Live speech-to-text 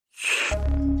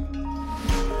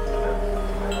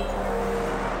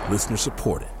Listener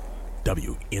supported.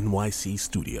 WNYC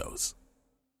Studios.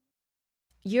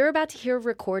 You're about to hear a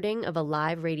recording of a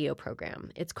live radio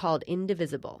program. It's called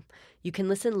Indivisible. You can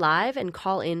listen live and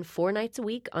call in 4 nights a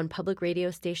week on public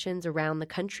radio stations around the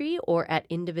country or at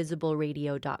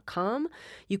indivisibleradio.com.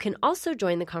 You can also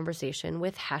join the conversation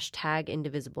with hashtag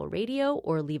IndivisibleRadio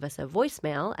or leave us a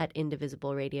voicemail at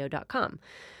indivisibleradio.com.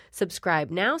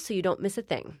 Subscribe now so you don't miss a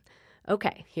thing.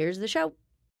 Okay, here's the show.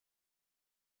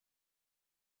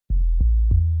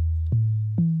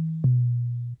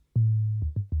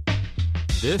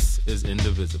 This is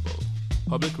Indivisible,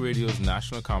 public radio's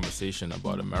national conversation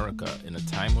about America in a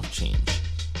time of change.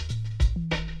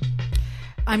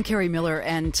 I'm Carrie Miller,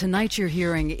 and tonight you're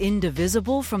hearing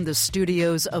Indivisible from the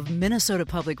studios of Minnesota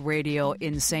Public Radio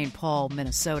in St. Paul,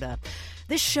 Minnesota.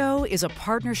 This show is a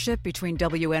partnership between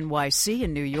WNYC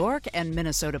in New York and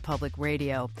Minnesota Public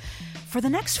Radio. For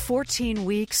the next 14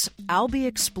 weeks, I'll be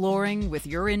exploring, with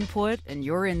your input and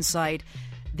your insight,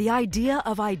 the idea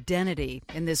of identity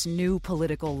in this new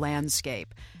political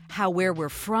landscape. How where we're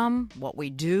from, what we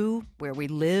do, where we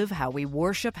live, how we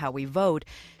worship, how we vote,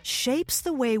 shapes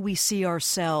the way we see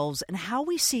ourselves and how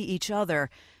we see each other,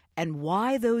 and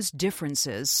why those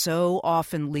differences so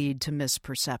often lead to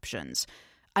misperceptions.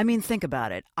 I mean, think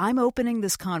about it. I'm opening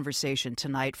this conversation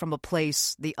tonight from a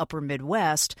place, the upper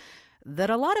Midwest, that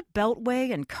a lot of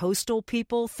Beltway and coastal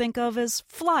people think of as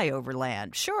flyover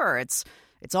land. Sure, it's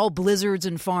all blizzards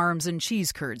and farms and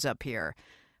cheese curds up here.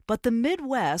 But the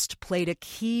Midwest played a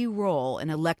key role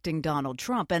in electing Donald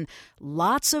Trump, and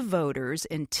lots of voters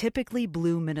in typically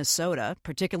blue Minnesota,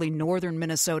 particularly northern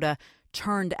Minnesota,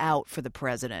 turned out for the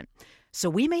president. So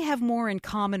we may have more in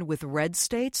common with red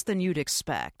states than you'd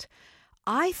expect.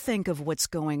 I think of what's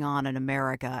going on in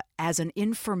America as an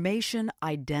information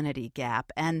identity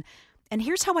gap, and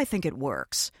here's how I think it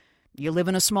works. You live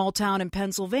in a small town in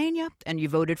Pennsylvania and you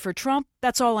voted for Trump,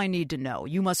 that's all I need to know.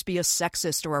 You must be a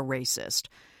sexist or a racist.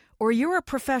 Or you're a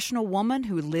professional woman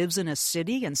who lives in a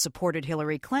city and supported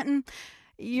Hillary Clinton,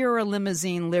 you're a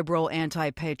limousine liberal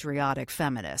anti-patriotic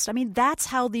feminist. I mean, that's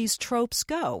how these tropes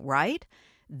go, right?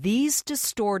 These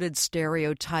distorted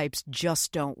stereotypes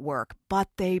just don't work, but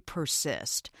they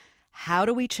persist. How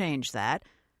do we change that?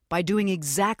 By doing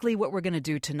exactly what we're going to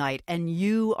do tonight, and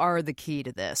you are the key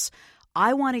to this.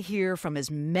 I want to hear from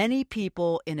as many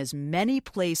people in as many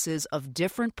places of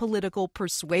different political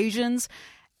persuasions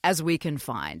as we can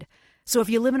find. So if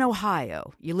you live in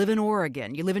Ohio, you live in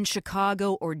Oregon, you live in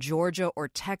Chicago or Georgia or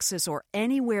Texas or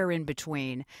anywhere in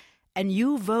between, and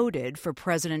you voted for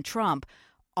President Trump,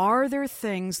 are there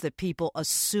things that people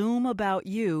assume about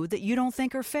you that you don't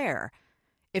think are fair?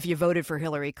 If you voted for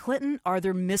Hillary Clinton, are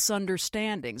there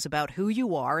misunderstandings about who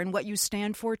you are and what you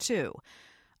stand for, too?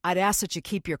 I'd ask that you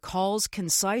keep your calls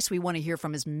concise. We want to hear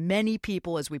from as many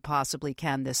people as we possibly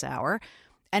can this hour.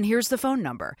 And here's the phone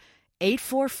number,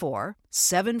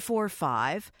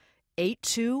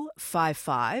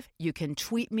 844-745-8255. You can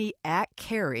tweet me at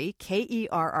Kerry, Kerri,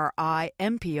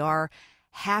 NPR,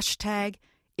 hashtag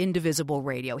Indivisible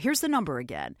Radio. Here's the number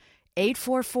again,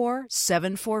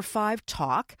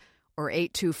 844-745-TALK or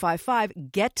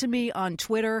 8255. Get to me on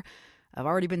Twitter. I've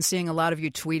already been seeing a lot of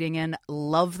you tweeting in.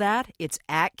 Love that. It's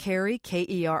at Kerri,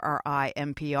 Kerri,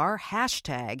 NPR,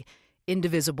 hashtag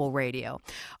Indivisible Radio.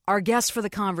 Our guest for the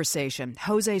conversation,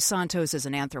 Jose Santos, is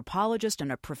an anthropologist and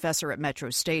a professor at Metro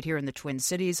State here in the Twin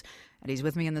Cities, and he's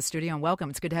with me in the studio. And welcome.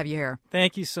 It's good to have you here.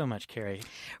 Thank you so much, Kerri.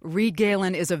 Reed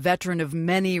Galen is a veteran of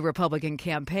many Republican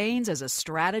campaigns as a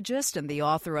strategist and the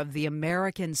author of The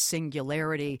American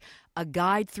Singularity, a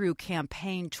guide through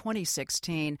campaign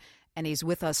 2016, and he's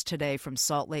with us today from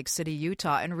Salt Lake City,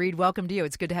 Utah. And Reed, welcome to you.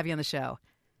 It's good to have you on the show.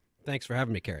 Thanks for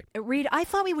having me, Kerri. Reed, I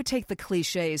thought we would take the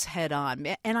cliches head on,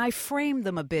 and I framed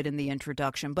them a bit in the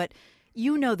introduction, but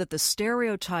you know that the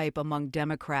stereotype among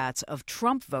Democrats of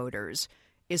Trump voters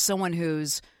is someone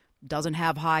who's doesn't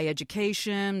have high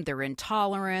education, they're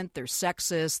intolerant, they're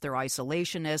sexist, they're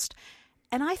isolationist.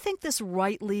 And I think this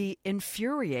rightly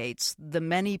infuriates the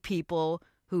many people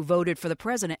who voted for the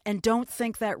president and don't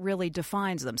think that really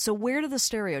defines them. So where do the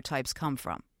stereotypes come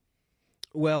from?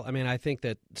 Well, I mean, I think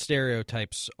that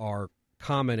stereotypes are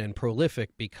common and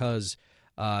prolific because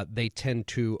they tend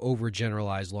to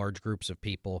overgeneralize large groups of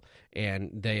people, and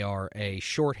they are a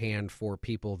shorthand for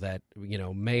people that, you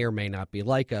know, may or may not be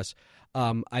like us.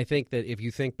 I think that if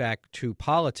you think back to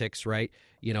politics, right,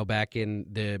 you know, back in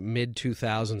the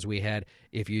mid-2000s, we had,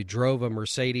 if you drove a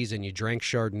Mercedes and you drank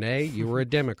Chardonnay, you were a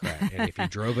Democrat. And if you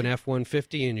drove an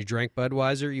F-150 and you drank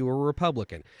Budweiser, you were a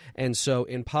Republican. And so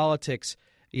in politics,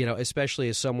 you know, especially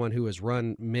as someone who has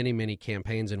run many, many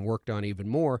campaigns and worked on even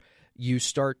more, you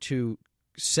start to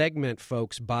segment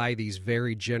folks by these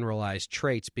very generalized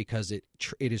traits because it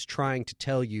is trying to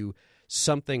tell you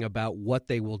something about what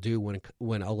they will do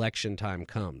when election time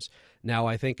comes. Now,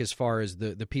 I think as far as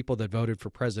the people that voted for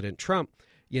President Trump,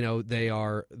 they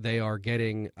are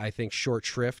getting, I think, short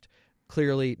shrift.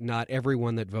 Clearly, not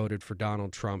everyone that voted for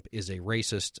Donald Trump is a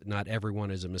racist. Not everyone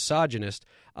is a misogynist,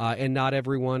 and not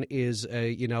everyone is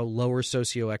a lower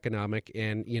socioeconomic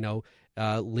and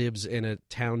lives in a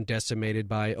town decimated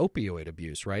by opioid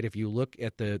abuse. Right? If you look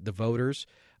at the voters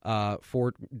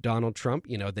for Donald Trump,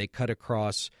 they cut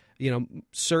across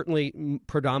certainly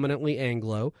predominantly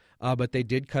Anglo, but they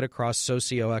did cut across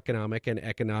socioeconomic and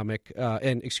economic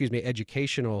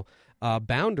educational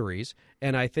boundaries.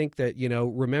 And I think that,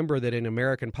 remember that in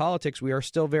American politics, we are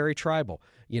still very tribal.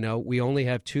 We only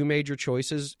have two major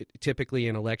choices, typically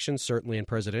in elections, certainly in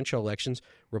presidential elections,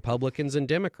 Republicans and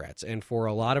Democrats. And for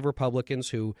a lot of Republicans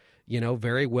who,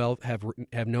 very well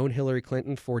have known Hillary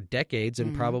Clinton for decades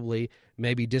and probably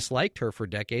maybe disliked her for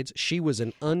decades, she was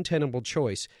an untenable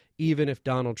choice, even if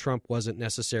Donald Trump wasn't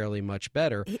necessarily much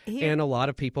better. And a lot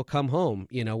of people come home,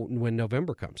 when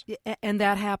November comes. And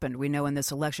that happened, we know, in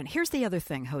this election. Here's the other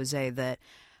thing, Jose, that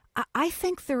I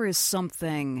think there is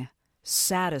something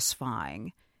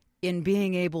satisfying in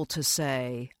being able to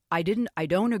say, I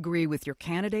don't agree with your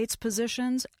candidates'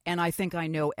 positions, and I think I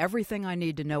know everything I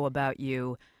need to know about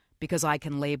you because I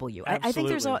can label you. I think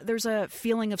there's a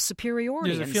feeling of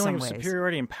superiority in some ways. There's a feeling of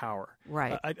superiority and power.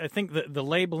 Right. I think the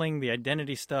labeling, the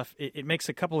identity stuff, it makes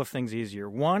a couple of things easier.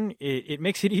 One, it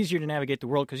makes it easier to navigate the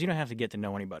world because you don't have to get to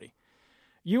know anybody.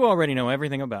 You already know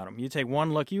everything about them. You take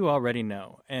one look, you already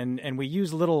know. And we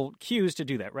use little cues to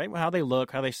do that, right? How they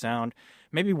look, how they sound,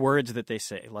 maybe words that they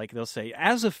say. Like they'll say,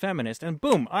 as a feminist, and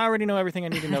boom, I already know everything I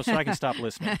need to know so I can stop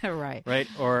listening. Right. Right?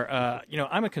 Or,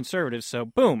 I'm a conservative, so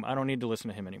boom, I don't need to listen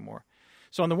to him anymore.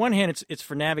 So on the one hand, it's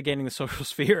for navigating the social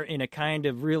sphere in a kind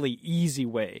of really easy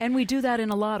way. And we do that in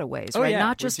a lot of ways, right? Yeah.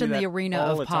 Not just in the arena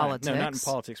of politics. No, not in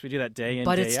politics. We do that day in,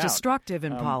 but day it's out. destructive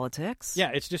in politics.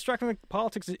 Yeah, it's destructive in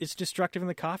politics. It's destructive in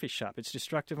the coffee shop. It's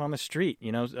destructive on the street.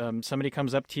 Somebody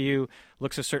comes up to you,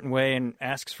 looks a certain way, and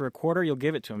asks for a quarter, you'll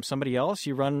give it to him. Somebody else,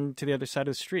 you run to the other side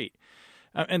of the street.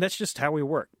 And that's just how we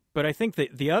work. But I think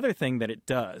that the other thing that it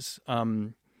does...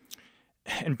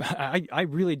 and I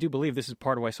really do believe this is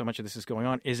part of why so much of this is going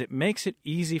on, is it makes it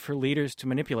easy for leaders to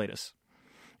manipulate us.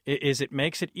 It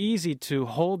makes it easy to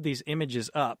hold these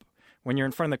images up when you're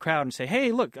in front of the crowd and say,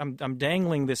 hey, look, I'm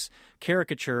dangling this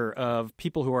caricature of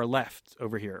people who are left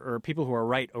over here or people who are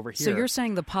right over here. So you're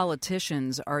saying the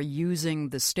politicians are using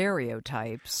the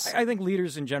stereotypes. I think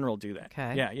leaders in general do that.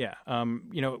 Okay. Yeah.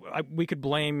 We could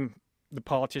blame the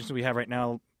politicians we have right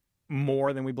now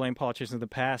more than we blame politicians in the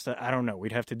past. I don't know.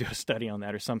 We'd have to do a study on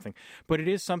that or something. But it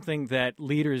is something that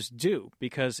leaders do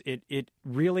because it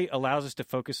really allows us to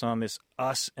focus on this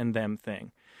us and them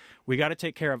thing. We got to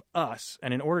take care of us.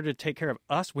 And in order to take care of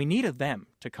us, we need a them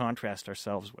to contrast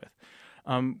ourselves with.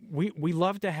 We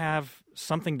love to have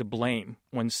something to blame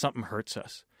when something hurts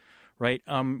us, right?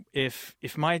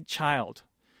 If my child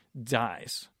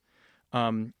dies,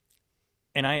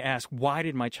 and I ask, why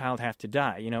did my child have to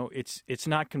die? It's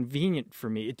not convenient for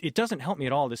me. It doesn't help me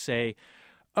at all to say,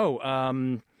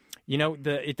 that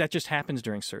just happens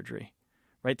during surgery,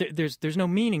 right? There's no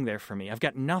meaning there for me. I've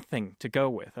got nothing to go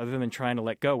with other than trying to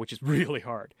let go, which is really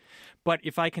hard. But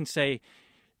if I can say,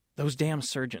 those damn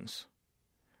surgeons,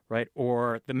 right,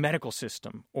 or the medical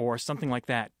system or something like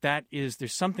that,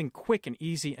 there's something quick and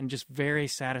easy and just very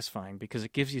satisfying because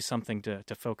it gives you something to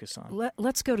focus on.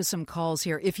 Let's go to some calls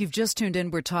here. If you've just tuned in,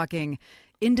 we're talking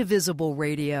Indivisible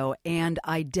Radio and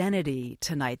identity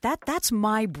tonight. That's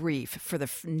my brief for the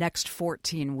next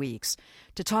 14 weeks,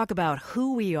 to talk about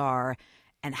who we are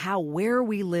and where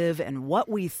we live and what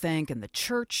we think, and the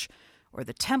church or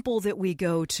the temple that we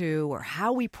go to, or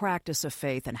how we practice a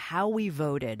faith and how we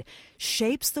voted,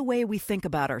 shapes the way we think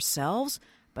about ourselves,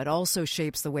 but also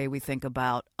shapes the way we think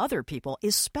about other people,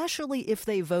 especially if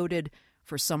they voted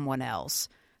for someone else.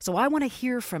 So I want to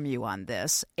hear from you on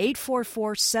this.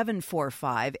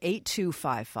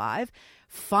 844-745-8255.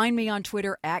 Find me on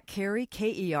Twitter at Kerry,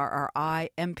 Kerri,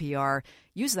 NPR.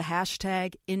 Use the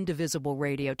hashtag Indivisible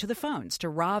Radio. To the phones, to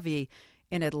Ravi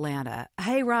in Atlanta.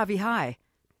 Hey, Ravi, hi.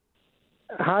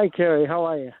 Hi, Kerry. How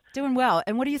are you? Doing well.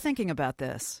 And what are you thinking about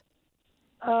this?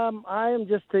 I am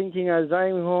just thinking, as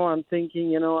I'm home, I'm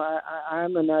thinking, I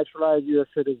am a naturalized U.S.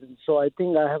 citizen, so I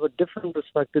think I have a different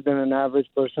perspective than an average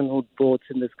person who votes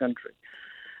in this country.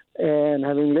 And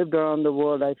having lived around the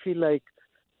world, I feel like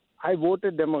I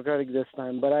voted Democratic this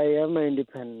time, but I am an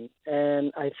independent.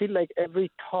 And I feel like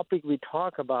every topic we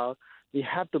talk about, We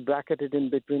have to bracket it in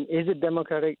between. Is it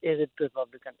Democratic? Is it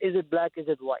Republican? Is it black? Is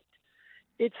it white?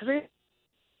 It's really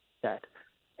that.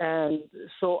 And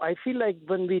so I feel like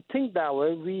when we think that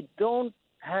way, we don't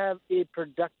have a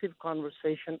productive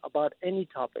conversation about any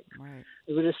topic. Right.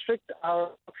 We restrict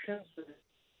our options.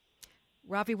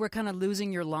 Ravi, we're kind of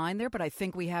losing your line there, but I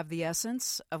think we have the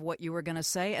essence of what you were going to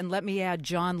say. And let me add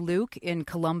John Luke in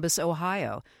Columbus,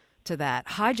 Ohio, to that.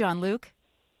 Hi, John Luke.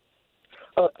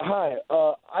 Hi.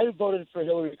 I voted for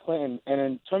Hillary Clinton, and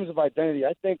in terms of identity,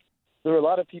 I think there were a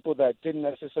lot of people that didn't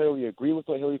necessarily agree with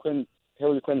what Hillary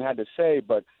Clinton had to say,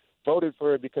 but voted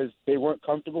for her because they weren't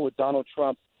comfortable with Donald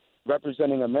Trump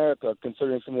representing America,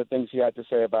 considering some of the things he had to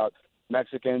say about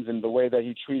Mexicans and the way that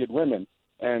he treated women.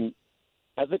 And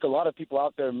I think a lot of people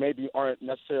out there maybe aren't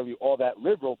necessarily all that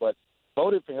liberal, but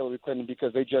voted for Hillary Clinton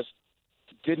because they just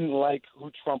didn't like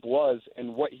who Trump was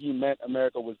and what he meant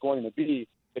America was going to be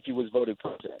if he was voted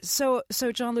president. So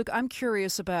John Luke, I'm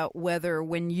curious about whether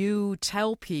when you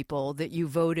tell people that you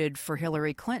voted for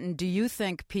Hillary Clinton, do you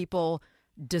think people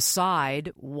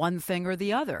decide one thing or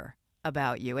the other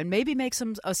about you and maybe make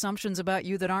some assumptions about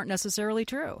you that aren't necessarily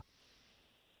true?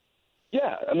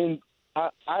 Yeah, I mean,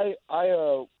 I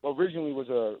originally was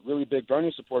a really big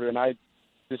Bernie supporter, and I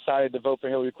decided to vote for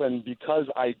Hillary Clinton because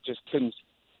I just couldn't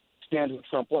stand who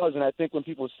Trump was. And I think when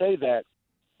people say that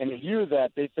and hear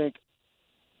that, they think,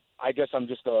 I guess I'm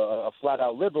just a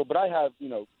flat-out liberal, but I have,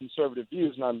 conservative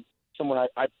views, and I'm someone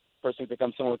I personally think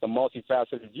I'm someone with a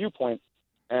multifaceted viewpoint.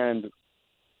 And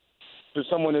for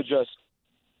someone to just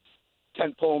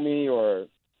tentpole me or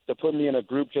to put me in a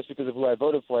group just because of who I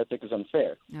voted for, I think is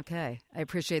unfair. Okay. I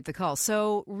appreciate the call.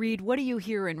 So, Reed, what do you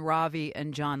hear in Ravi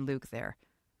and John Luke there?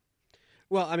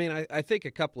 Well, I mean, I think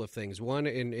a couple of things. One,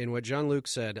 in what John Luke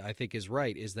said, I think is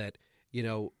right, is that,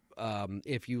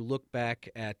 if you look back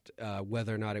at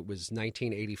whether or not it was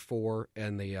 1984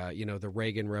 and the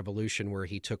Reagan Revolution, where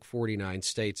he took 49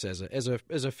 states as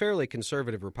a fairly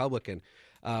conservative Republican,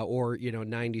 or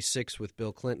 96 with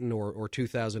Bill Clinton, or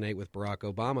 2008 with Barack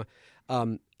Obama,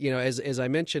 as I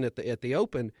mentioned at the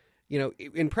open,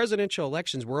 in presidential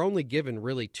elections we're only given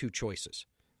really two choices.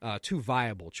 Two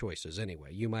viable choices,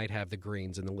 anyway. You might have the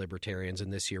Greens and the Libertarians,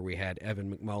 and this year we had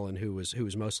Evan McMullin, who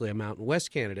was mostly a Mountain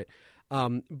West candidate.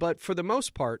 But for the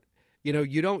most part,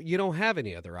 you don't have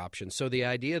any other options. So the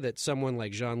idea that someone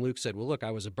like Jean Luc said, "Well, look, I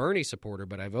was a Bernie supporter,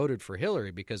 but I voted for Hillary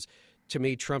because to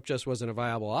me Trump just wasn't a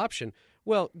viable option."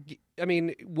 Well, I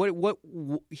mean, what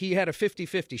he had a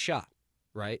 50-50 shot,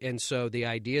 right? And so the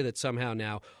idea that somehow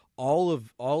now all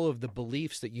of the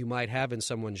beliefs that you might have in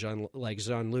someone like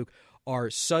Jean Luc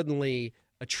are suddenly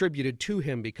attributed to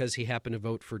him because he happened to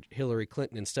vote for Hillary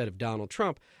Clinton instead of Donald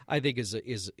Trump, I think is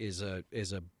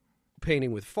a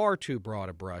painting with far too broad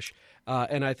a brush.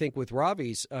 And I think with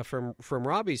Ravi's from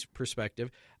Ravi's perspective,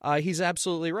 he's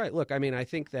absolutely right. Look, I mean, I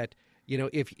think that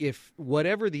if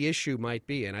whatever the issue might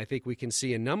be, and I think we can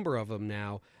see a number of them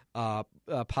now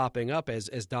popping up as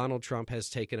Donald Trump has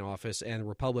taken office and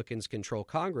Republicans control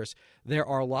Congress, there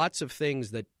are lots of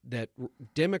things that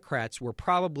Democrats were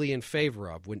probably in favor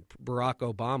of when Barack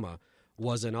Obama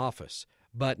was in office.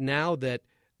 But now that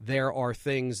there are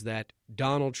things that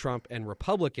Donald Trump and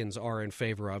Republicans are in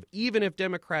favor of, even if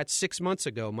Democrats 6 months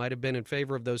ago might have been in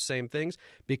favor of those same things,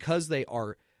 because they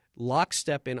are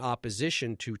lockstep in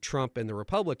opposition to Trump and the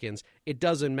Republicans, it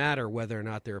doesn't matter whether or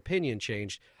not their opinion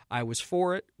changed. I was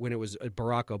for it when it was a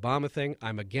Barack Obama thing.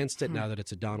 I'm against it now that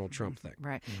it's a Donald Trump thing.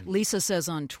 Right. Lisa says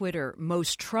on Twitter,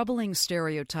 most troubling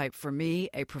stereotype for me,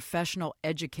 a professional,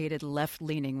 educated,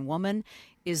 left-leaning woman,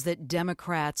 is that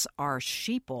Democrats are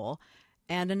sheeple.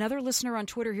 And another listener on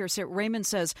Twitter here, Raymond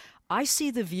says, I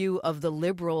see the view of the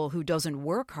liberal who doesn't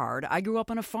work hard. I grew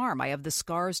up on a farm. I have the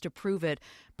scars to prove it,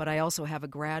 but I also have a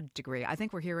grad degree. I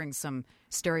think we're hearing some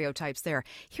stereotypes there.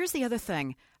 Here's the other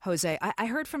thing, Jose. I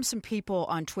heard from some people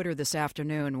on Twitter this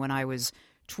afternoon when I was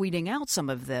tweeting out some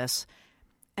of this,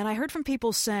 and I heard from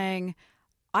people saying,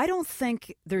 I don't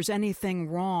think there's anything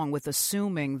wrong with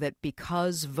assuming that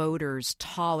because voters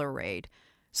tolerate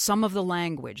some of the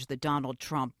language that Donald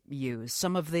Trump used,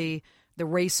 some of the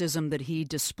racism that he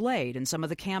displayed and some of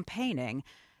the campaigning,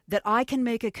 that I can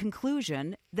make a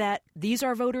conclusion that these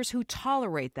are voters who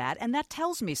tolerate that, and that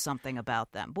tells me something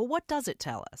about them. Well, what does it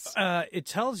tell us? It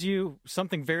tells you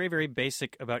something very, very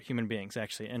basic about human beings,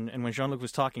 actually. And when Jean-Luc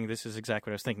was talking, this is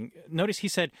exactly what I was thinking. Notice he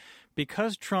said,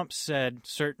 because Trump said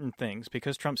certain things,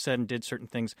 because Trump said and did certain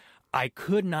things, I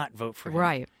could not vote for him.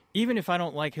 Right. Even if I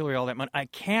don't like Hillary all that much, I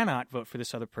cannot vote for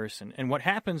this other person. And what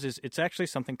happens is it's actually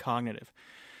something cognitive.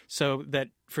 So that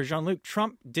for Jean-Luc,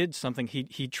 Trump did something.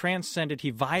 He transcended, he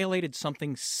violated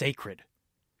something sacred.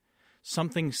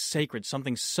 something sacred,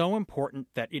 something so important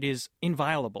that it is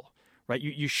inviolable, right?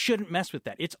 You shouldn't mess with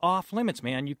that. It's off limits,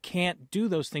 man. You can't do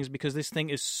those things because this thing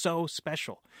is so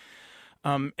special.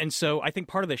 And so I think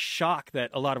part of the shock that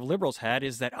a lot of liberals had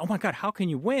is that, oh my God, how can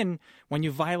you win when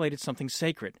you violated something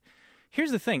sacred?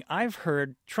 Here's the thing. I've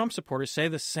heard Trump supporters say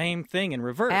the same thing in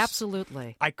reverse.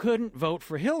 Absolutely. I couldn't vote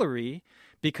for Hillary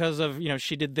because of,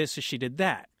 she did this or she did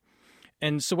that.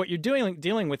 And so what you're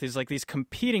dealing with is like these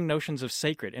competing notions of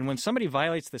sacred. And when somebody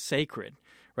violates the sacred,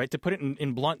 right, to put it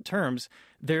in blunt terms,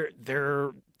 they're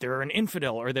an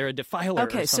infidel or they're a defiler.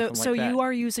 Okay, or something so like that. you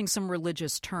are using some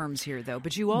religious terms here, though,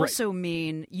 but you also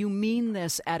mean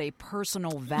this at a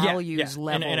personal values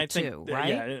level and I think, too, right?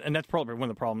 Yeah, and that's probably one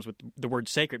of the problems with the word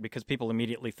sacred, because people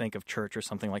immediately think of church or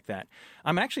something like that.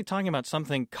 I'm actually talking about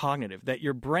something cognitive, that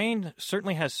your brain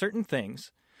certainly has certain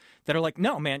things that are like,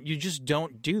 no, man, you just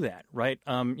don't do that, right?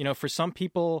 For some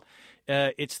people,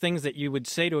 it's things that you would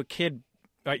say to a kid,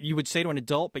 you would say to an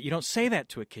adult, but you don't say that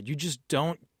to a kid. You just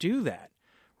don't do that,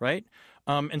 right?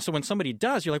 And so when somebody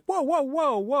does, you're like, whoa, whoa,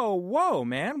 whoa, whoa, whoa,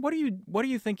 man, what do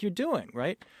you think you're doing,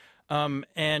 right?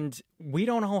 And we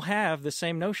don't all have the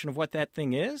same notion of what that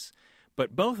thing is,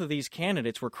 but both of these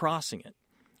candidates were crossing it,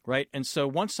 right? And so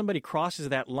once somebody crosses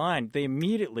that line, they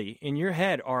immediately, in your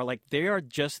head, are like, they are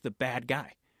just the bad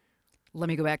guy. Let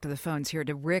me go back to the phones here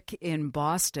to Rick in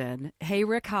Boston. Hey,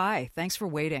 Rick, hi. Thanks for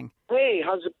waiting. Hey,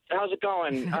 how's it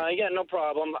going? Yeah, no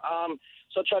problem.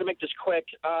 So I'll try to make this quick.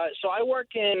 So I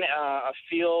work in a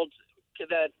field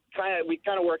that we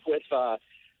work with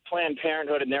Planned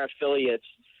Parenthood and their affiliates.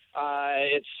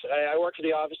 I work for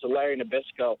the office of Larry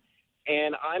Nabisco,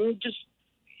 and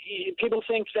people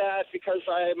think that because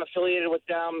I'm affiliated with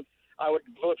them, I would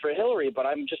vote for Hillary, but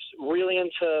I'm just really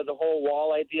into the whole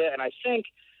wall idea, and I think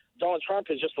Donald Trump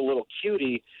is just a little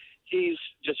cutie. He's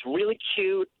just really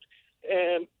cute,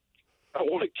 and I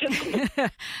want to kiss him.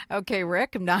 Okay,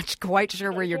 Rick, I'm not quite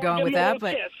sure where you're going with that,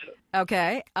 but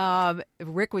okay.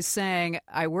 Rick was saying,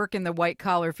 I work in the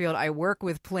white-collar field. I work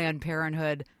with Planned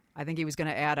Parenthood. I think he was going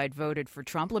to add I'd voted for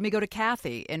Trump. Let me go to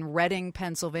Kathy in Reading,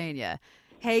 Pennsylvania.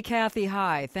 Hey, Kathy,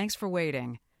 hi. Thanks for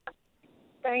waiting.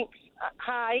 Thanks.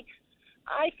 Hi.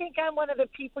 I think I'm one of the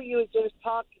people you were just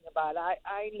talking about. I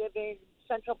live in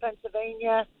central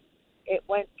Pennsylvania. It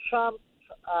went Trump.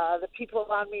 The people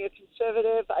around me are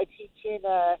conservative. I teach in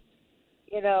a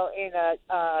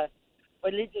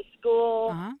religious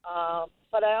school,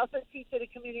 but I also teach at a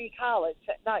community college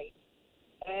at night.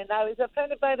 And I was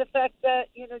offended by the fact that,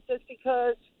 just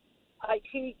because I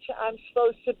teach, I'm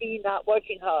supposed to be not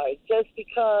working hard. Just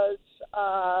because,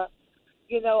 I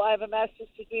have a master's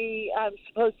degree, I'm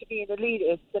supposed to be an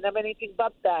elitist, and I'm anything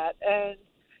but that. And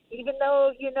even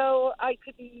though, I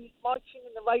could be marching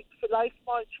in the Right for Life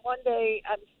March one day,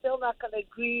 I'm still not going to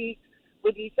agree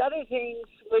with these other things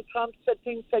where Trump said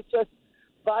things that just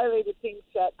violated things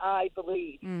that I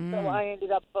believe. Mm-hmm. So I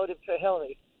ended up voting for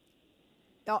Hillary.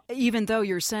 Even though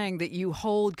you're saying that you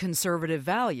hold conservative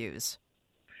values.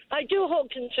 I do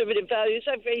hold conservative values.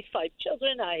 I've raised 5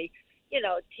 children. I,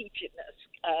 teach in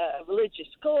a religious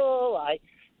school.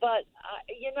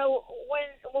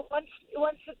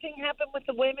 Once the thing happened with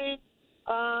the women,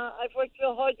 I've worked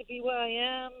real hard to be where I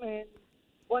am. And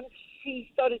once he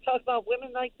started talking about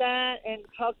women like that and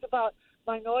talked about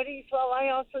minorities, well, I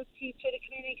also teach at a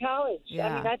community college.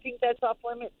 Yeah. I mean, I think that's off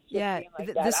limits. Yeah,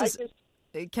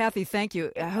 Kathy, thank you.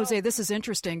 Jose, this is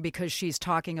interesting because she's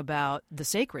talking about the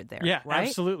sacred there, yeah, right?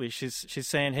 Absolutely. She's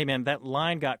saying, hey, man, that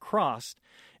line got crossed.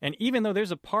 And even though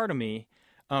there's a part of me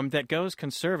that goes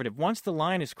conservative, once the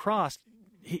line is crossed,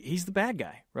 he's the bad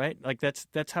guy, right? Like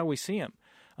that's how we see him.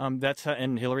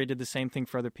 And Hillary did the same thing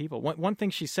for other people. One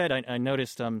thing she said, I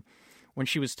noticed when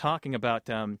she was talking about,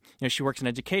 she works in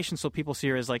education, so people see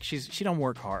her as like she don't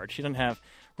work hard. She doesn't have,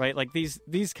 right? Like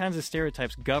these kinds of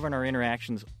stereotypes govern our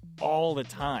interactions all the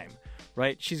time,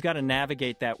 right? She's got to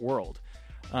navigate that world.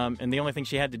 And the only thing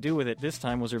she had to do with it this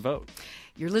time was her vote.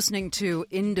 You're listening to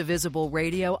Indivisible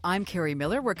Radio. I'm Carrie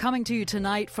Miller. We're coming to you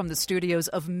tonight from the studios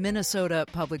of Minnesota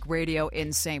Public Radio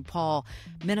in St. Paul,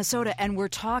 Minnesota, and we're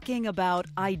talking about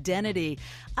identity.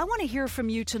 I want to hear from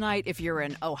you tonight if you're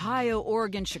in Ohio,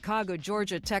 Oregon, Chicago,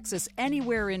 Georgia, Texas,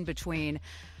 anywhere in between,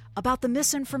 about the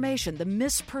misinformation, the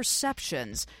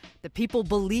misperceptions that people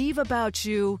believe about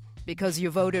you because you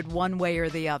voted one way or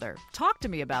the other. Talk to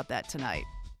me about that tonight.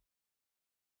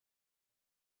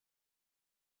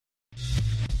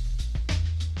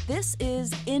 This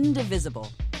is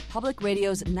Indivisible, Public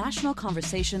Radio's national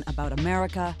conversation about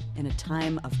America in a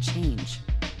time of change.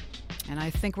 And I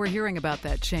think we're hearing about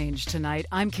that change tonight.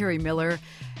 I'm Carrie Miller,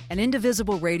 and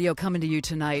Indivisible Radio coming to you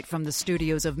tonight from the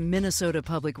studios of Minnesota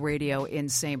Public Radio in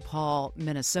St. Paul,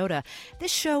 Minnesota.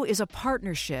 This show is a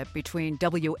partnership between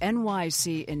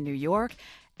WNYC in New York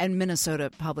and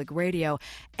Minnesota Public Radio.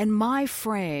 And my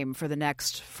frame for the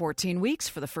next 14 weeks,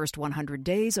 for the first 100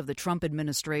 days of the Trump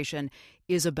administration,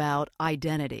 is about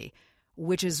identity,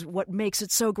 which is what makes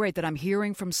it so great that I'm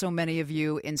hearing from so many of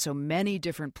you in so many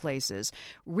different places.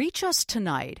 Reach us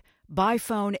tonight by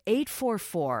phone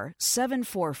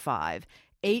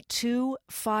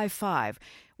 844-745-8255.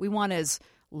 We want as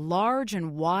large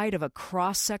and wide of a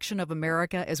cross-section of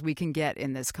America as we can get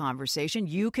in this conversation.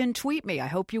 You can tweet me. I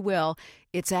hope you will.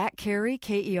 It's at Kerry,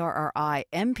 Kerri,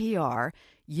 NPR.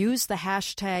 Use the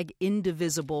hashtag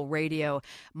Indivisible Radio.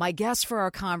 My guest for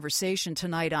our conversation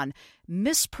tonight on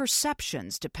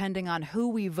misperceptions, depending on who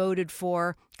we voted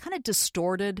for, kind of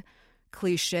distorted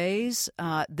cliches,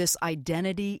 this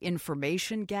identity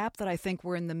information gap that I think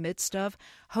we're in the midst of.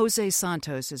 Jose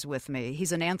Santos is with me.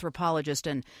 He's an anthropologist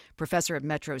and professor at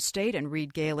Metro State, and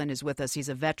Reed Galen is with us. He's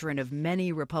a veteran of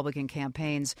many Republican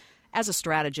campaigns as a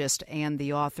strategist and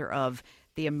the author of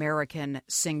The American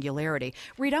Singularity.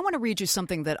 Reed, I want to read you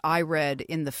something that I read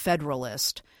in The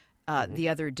Federalist the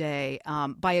other day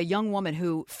by a young woman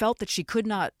who felt that she could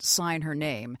not sign her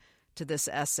name to this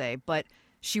essay, but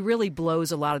she really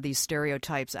blows a lot of these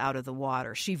stereotypes out of the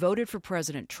water. She voted for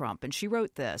President Trump, and she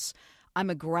wrote this: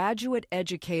 I'm a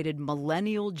graduate-educated,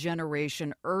 millennial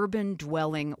generation,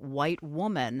 urban-dwelling white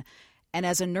woman, and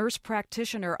as a nurse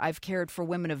practitioner, I've cared for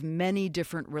women of many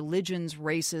different religions,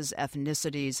 races,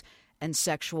 ethnicities, and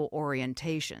sexual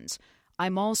orientations.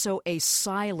 I'm also a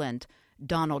silent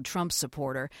Donald Trump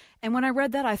supporter. And when I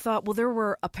read that, I thought, well, there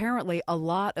were apparently a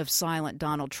lot of silent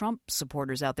Donald Trump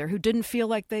supporters out there who didn't feel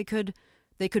like they could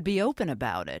be open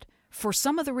about it for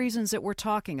some of the reasons that we're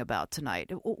talking about tonight.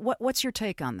 What's your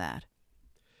take on that?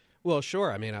 Well,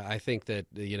 sure. I mean, I think that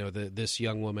this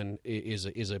young woman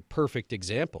is a perfect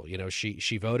example.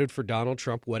 She voted for Donald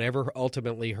Trump, whatever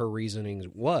ultimately her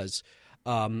reasoning was.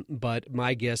 But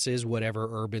my guess is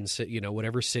whatever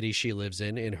city she lives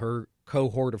in her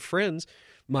cohort of friends,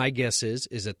 my guess is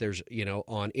that there's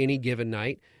on any given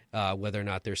night, whether or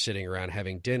not they're sitting around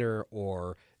having dinner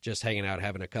or just hanging out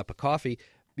having a cup of coffee,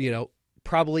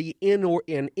 probably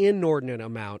an inordinate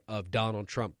amount of Donald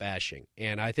Trump bashing.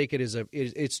 And I think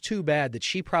it's too bad that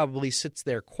she probably sits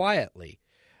there quietly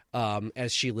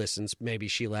as she listens. Maybe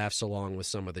she laughs along with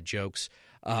some of the jokes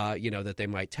that they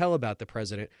might tell about the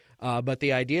president. But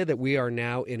the idea that we are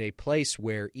now in a place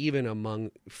where even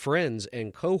among friends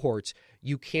and cohorts,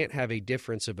 you can't have a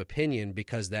difference of opinion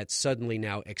because that suddenly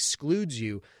now excludes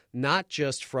you, not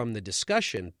just from the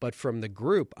discussion, but from the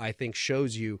group, I think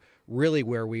shows you really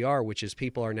where we are, which is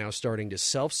people are now starting to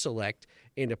self-select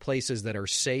into places that are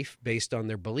safe based on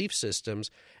their belief systems.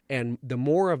 And the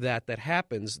more of that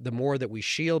happens, the more that we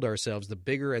shield ourselves, the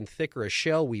bigger and thicker a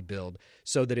shell we build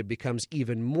so that it becomes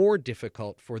even more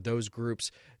difficult for those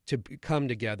groups to come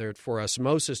together, for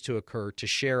osmosis to occur, to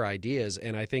share ideas.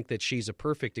 And I think that she's a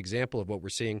perfect example of what we're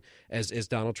seeing as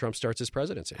Donald Trump starts his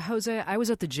presidency. Jose, I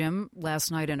was at the gym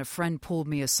last night and a friend pulled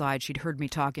me aside. She'd heard me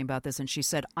talking about this and she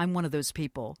said, I'm one of those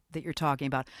people that you're talking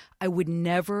about. I would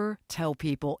never tell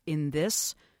people in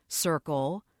this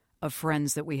circle of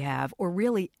friends that we have, or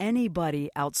really anybody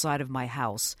outside of my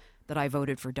house, that I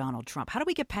voted for Donald Trump. How do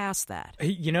we get past that?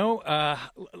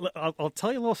 I'll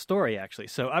tell you a little story, actually.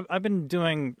 So I've been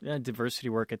doing diversity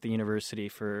work at the university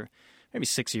for maybe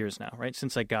 6 years now, right,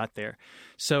 since I got there.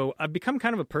 So I've become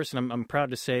kind of a person I'm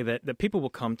proud to say that people will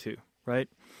come to, right?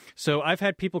 So I've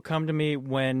had people come to me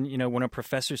when a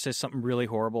professor says something really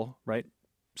horrible, right,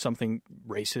 something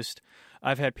racist.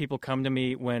 I've had people come to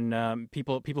me when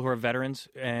people who are veterans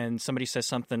and somebody says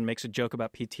something, makes a joke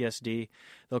about PTSD,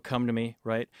 they'll come to me,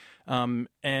 right? And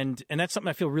that's something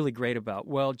I feel really great about.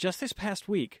 Well, just this past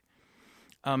week,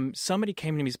 somebody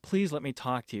came to me, please let me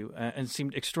talk to you, and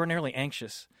seemed extraordinarily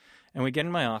anxious. And we get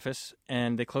in my office,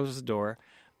 and they close the door,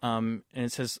 and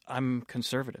it says, I'm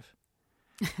conservative.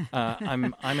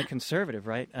 I'm a conservative,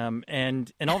 right?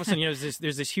 And all of a sudden,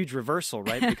 there's this huge reversal,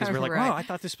 right? Because we're like, oh, I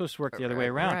thought this was supposed to work the other way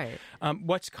around. Right.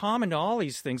 What's common to all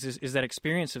these things is that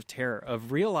experience of terror,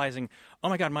 of realizing, oh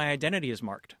my God, my identity is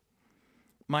marked.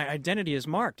 My identity is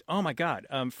marked. Oh my God.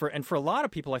 For a lot of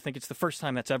people, I think it's the first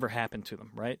time that's ever happened to them,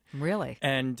 right? Really?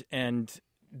 And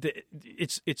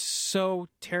it's so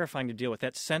terrifying to deal with,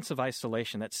 that sense of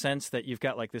isolation, that sense that you've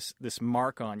got like this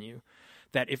mark on you,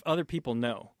 that if other people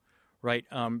know, right?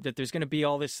 That there's going to be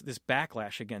all this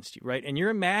backlash against you, right? And you're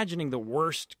imagining the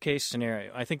worst case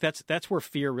scenario. I think that's where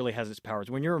fear really has its powers.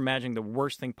 When you're imagining the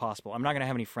worst thing possible, I'm not going to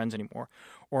have any friends anymore,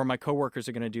 or my coworkers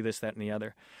are going to do this, that, and the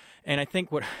other. And I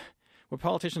think what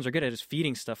politicians are good at is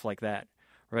feeding stuff like that.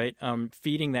 Right,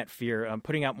 feeding that fear,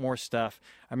 putting out more stuff.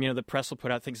 The press will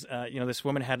put out things. This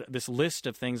woman had this list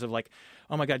of things of like,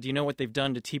 oh my God, do you know what they've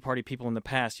done to Tea Party people in the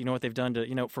past? You know what they've done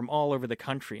to, from all over the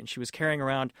country. And she was carrying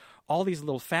around all these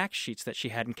little fact sheets that she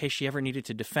had in case she ever needed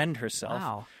to defend herself.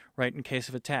 Wow. Right, in case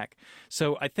of attack.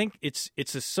 So I think it's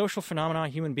a social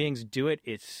phenomenon. Human beings do it.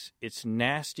 It's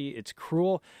nasty. It's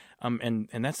cruel, and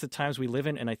that's the times we live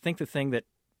in. And I think the thing that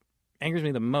angers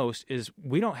me the most is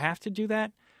we don't have to do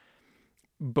that.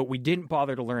 But we didn't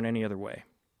bother to learn any other way.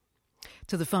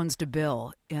 To the phones to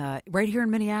Bill, right here in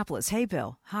Minneapolis. Hey,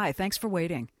 Bill. Hi. Thanks for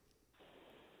waiting.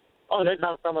 Oh, that's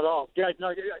not a problem at all. Yeah,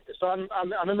 no. So I'm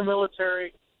in the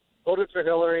military, voted for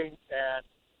Hillary, and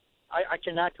I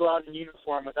cannot go out in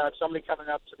uniform without somebody coming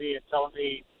up to me and telling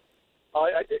me,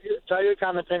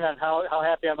 commenting on how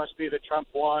happy I must be that Trump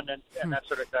won and that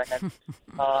sort of thing. And,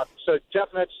 so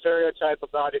definite stereotype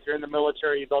about if you're in the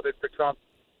military, you voted for Trump.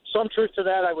 Some truth to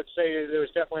that. I would say there was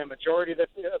definitely a majority of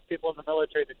people in the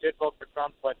military that did vote for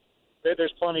Trump, but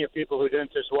there's plenty of people who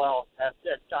didn't as well. And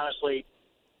honestly,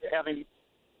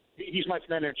 he's my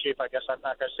commander-in-chief. I guess I'm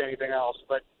not going to say anything else.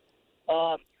 But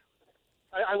I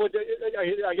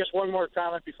guess one more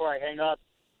comment before I hang up.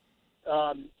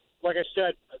 Like I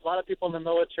said, a lot of people in the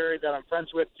military that I'm friends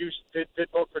with did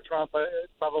vote for Trump,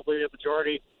 probably the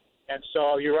majority. And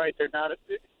so you're right. They're not a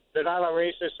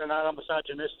racist. They're not a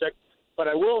misogynistic. But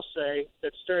I will say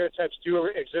that stereotypes do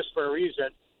exist for a reason.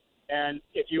 And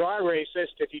if you are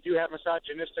racist, if you do have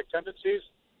misogynistic tendencies,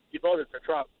 you voted for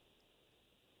Trump.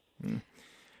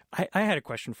 I had a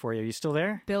question for you. Are you still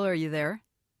there? Bill, are you there?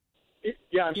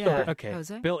 Yeah, I'm still there. Okay.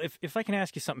 Jose? Bill, if I can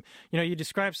ask you something. You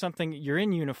describe something, you're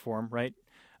in uniform, right?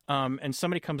 And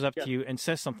somebody comes up to you and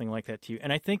says something like that to you.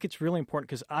 And I think it's really important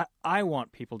because I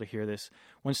want people to hear this.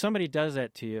 When somebody does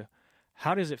that to you,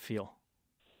 how does it feel?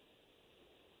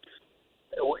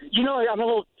 I'm a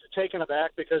little taken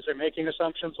aback because they're making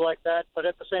assumptions like that, but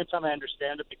at the same time, I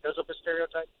understand it because of the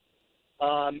stereotype.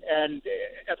 And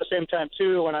at the same time,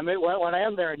 too, when I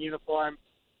am there in uniform,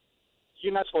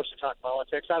 you're not supposed to talk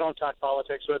politics. I don't talk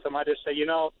politics with them. I just say,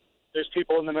 there's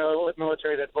people in the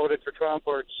military that voted for Trump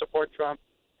or support Trump.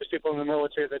 There's people in the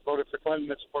military that voted for Clinton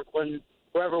that support Clinton.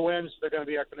 Whoever wins, they're going to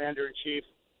be our commander-in-chief,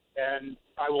 and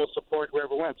I will support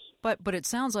whoever wins. But it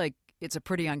sounds like it's a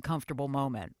pretty uncomfortable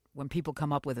moment when people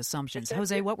come up with assumptions.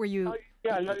 Jose, what were you...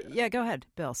 Yeah, go ahead,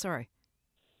 Bill. Sorry.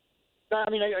 No,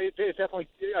 it definitely...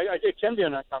 it can be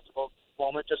an uncomfortable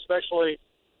moment, especially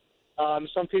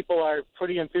some people are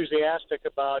pretty enthusiastic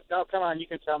about, oh, come on, you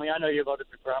can tell me. I know you voted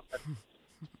for Trump.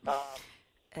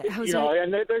 Jose?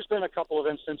 And there's been a couple of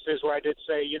instances where I did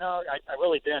say, I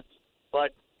really didn't.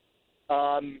 But,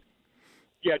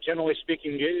 generally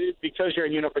speaking, because you're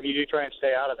in uniform, you do try and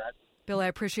stay out of that. Bill, I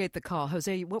appreciate the call.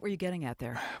 Jose, what were you getting at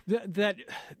there? That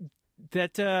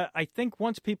I think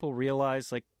once people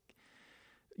realize,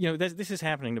 this is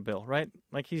happening to Bill, right?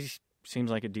 Like he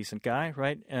seems like a decent guy,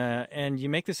 right? And you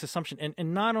make this assumption,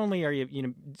 and not only are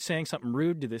you saying something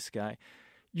rude to this guy,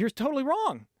 you're totally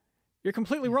wrong. You're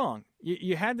completely wrong.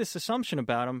 You had this assumption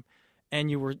about him, and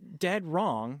you were dead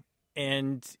wrong,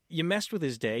 and you messed with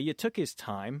his day. You took his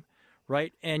time,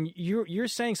 right? And you're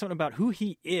saying something about who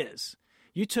he is.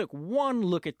 You took one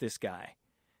look at this guy,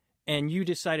 and you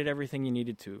decided everything you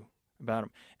needed to about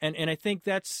him. And I think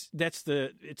it's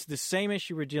the same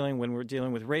issue we're dealing when we're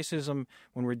dealing with racism,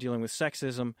 when we're dealing with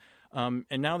sexism, and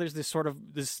now there's this sort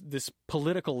of this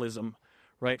politicalism,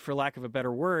 right, for lack of a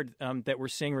better word, that we're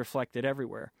seeing reflected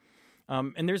everywhere.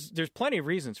 And there's plenty of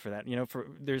reasons for that.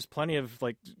 There's plenty of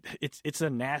it's a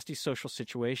nasty social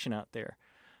situation out there.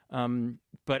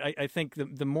 But I think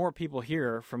the more people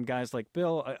hear from guys like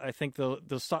Bill, I think they'll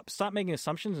stop making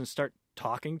assumptions and start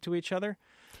talking to each other.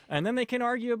 And then they can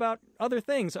argue about other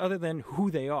things other than who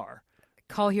they are.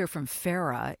 Call here from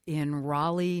Farah in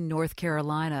Raleigh, North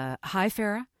Carolina. Hi,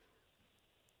 Farah.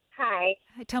 Hi.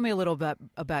 Tell me a little bit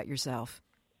about yourself.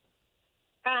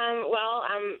 Well,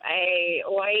 I'm a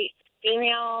white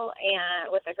female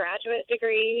and with a graduate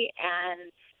degree,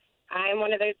 and I'm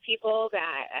one of those people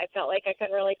that I felt like I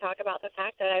couldn't really talk about the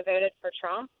fact that I voted for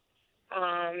Trump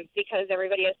because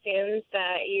everybody assumes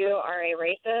that you are a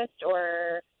racist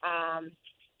or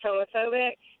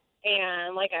homophobic.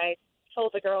 And like I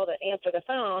told the girl that answered the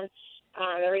phone,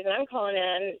 the reason I'm calling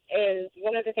in is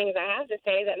one of the things I have to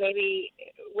say that maybe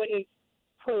wouldn't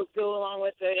go along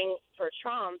with voting for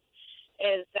Trump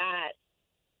is that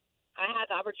I had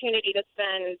the opportunity to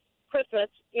spend Christmas,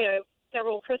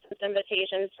 several Christmas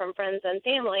invitations from friends and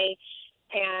family.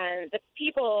 And the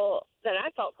people that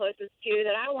I felt closest to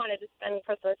that I wanted to spend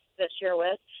Christmas this year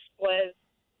with was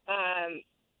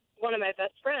one of my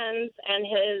best friends and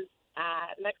his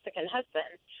Mexican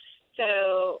husband.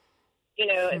 So,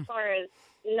 as far as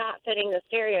not fitting the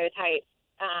stereotypes,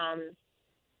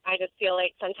 I just feel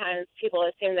like sometimes people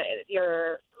assume that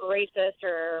you're racist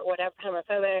or whatever,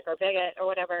 homophobic or bigot or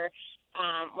whatever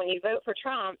when you vote for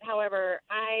Trump. However,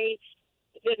 I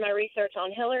did my research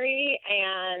on Hillary,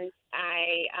 and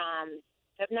I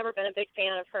have never been a big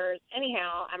fan of hers.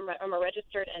 Anyhow, I'm a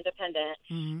registered independent.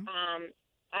 Mm-hmm.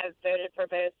 I've voted for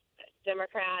both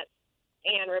Democrats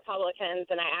and Republicans,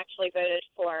 and I actually voted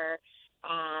for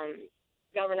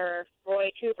Governor Roy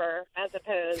Cooper as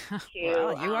opposed to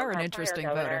well, you are an interesting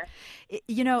voter.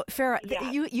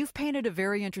 Farah, you've painted a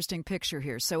very interesting picture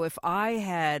here. So if I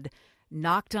had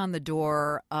knocked on the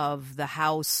door of the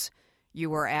house you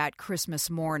were at Christmas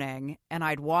morning, and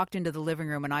I'd walked into the living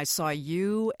room and I saw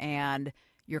you and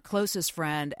your closest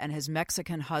friend and his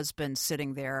Mexican husband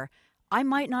sitting there, I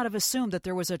might not have assumed that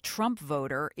there was a Trump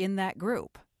voter in that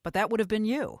group, but that would have been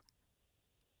you.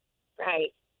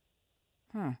 Right.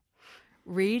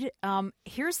 Reed,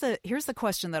 here's the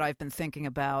question that I've been thinking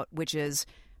about, which is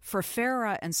for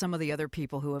Farah and some of the other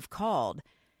people who have called,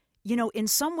 in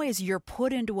some ways you're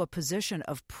put into a position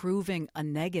of proving a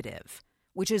negative,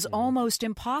 which is almost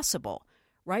impossible,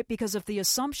 right? Because if the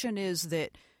assumption is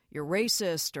that you're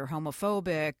racist or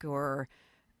homophobic or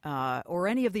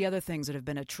any of the other things that have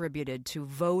been attributed to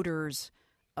voters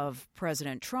of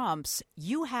President Trump's,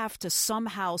 you have to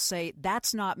somehow say,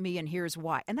 that's not me and here's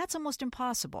why. And that's almost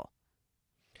impossible.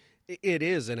 It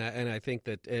is, and I think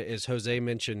that, as Jose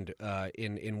mentioned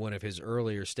in one of his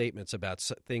earlier statements about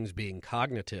things being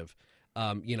cognitive,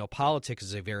 politics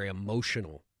is a very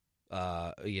emotional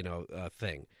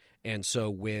thing. And so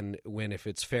when if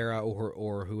it's Farah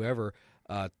or whoever,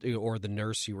 or the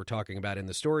nurse you were talking about in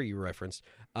the story you referenced,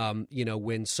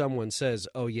 when someone says,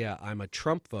 "Oh yeah, I'm a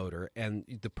Trump voter," and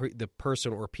the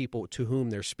person or people to whom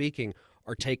they're speaking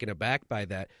are taken aback by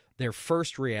that, their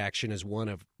first reaction is one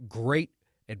of great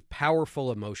and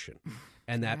powerful emotion.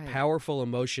 And that powerful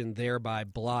emotion thereby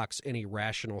blocks any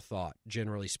rational thought,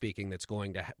 generally speaking, that's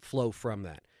going to flow from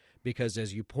that. Because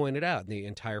as you pointed out, the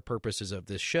entire purposes of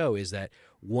this show is that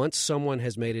once someone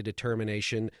has made a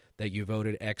determination that you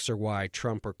voted X or Y,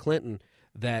 Trump or Clinton,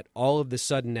 that all of a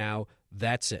sudden now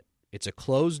that's it. It's a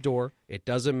closed door. It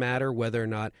doesn't matter whether or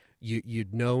not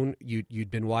you'd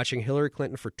been watching Hillary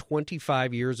Clinton for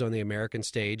 25 years on the American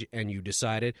stage and you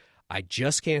decided, I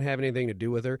just can't have anything to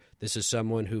do with her. This is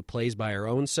someone who plays by her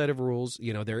own set of rules.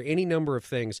 There are any number of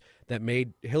things that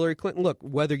made Hillary Clinton, look,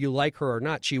 whether you like her or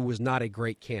not, she was not a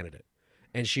great candidate.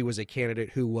 And she was a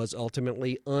candidate who was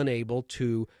ultimately unable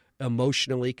to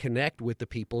emotionally connect with the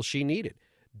people she needed.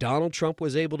 Donald Trump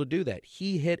was able to do that.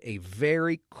 He hit a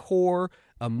very core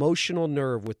emotional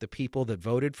nerve with the people that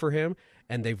voted for him,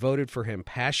 and they voted for him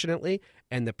passionately.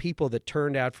 And the people that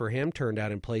turned out for him turned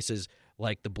out in places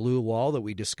like the blue wall that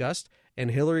we discussed, and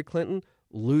Hillary Clinton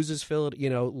loses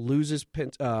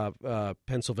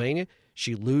Pennsylvania.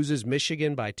 She loses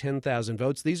Michigan by 10,000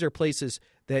 votes. These are places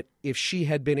that if she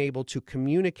had been able to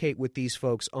communicate with these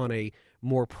folks on a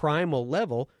more primal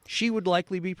level, she would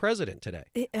likely be president today.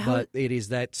 But it is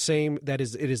that same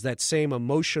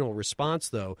emotional response,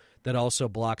 though, that also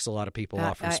blocks a lot of people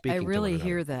off from speaking. I really to one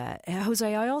hear another. that,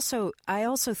 Jose. I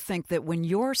also think that when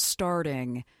you're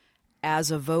starting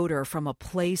as a voter from a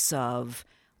place of,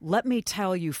 let me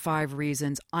tell you 5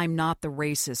 reasons I'm not the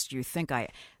racist you think I am.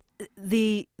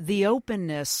 The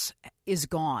openness is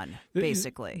gone,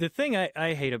 basically. The thing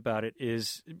I hate about it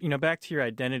is, back to your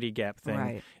identity gap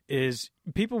thing, is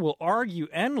people will argue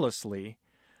endlessly,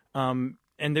 and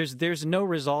there's no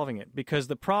resolving it, because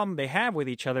the problem they have with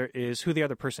each other is who the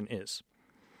other person is.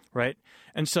 Right,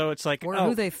 and so it's like,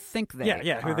 who they think they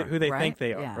are, who they think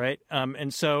they are, yeah. right?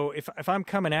 And so if I'm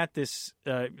coming at this,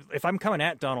 if I'm coming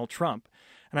at Donald Trump,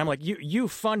 and I'm like, you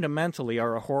fundamentally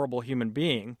are a horrible human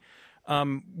being,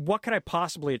 what could I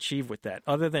possibly achieve with that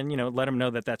other than let him know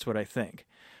that that's what I think?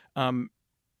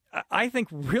 I think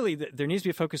really that there needs to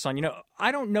be a focus on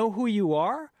I don't know who you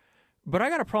are, but I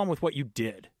got a problem with what you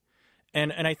did,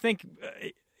 and I think.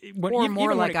 Or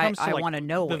more like I want to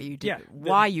know what you did,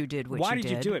 why you did what you did. Why did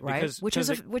you do it? Right? Because which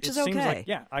is okay.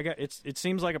 Like, it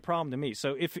seems like a problem to me.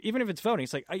 So even if it's voting,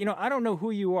 it's like I don't know who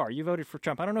you are. You voted for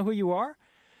Trump. I don't know who you are.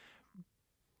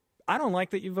 I don't like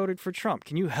that you voted for Trump.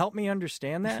 Can you help me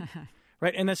understand that?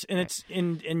 Right, and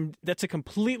that's a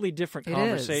completely different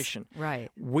conversation. Right.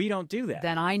 We don't do that.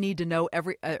 Then I need to know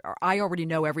I already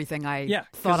know everything I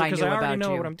thought I knew about you. Because I already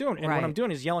know what I'm doing, and right. what I'm doing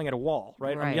is yelling at a wall.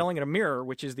 Right, I'm yelling at a mirror,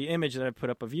 which is the image that I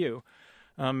put up of you,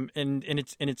 and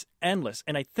it's endless.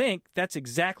 And I think that's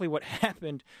exactly what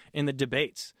happened in the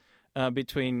debates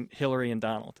between Hillary and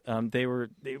Donald.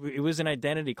 It was an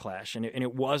identity clash, and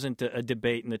it wasn't a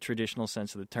debate in the traditional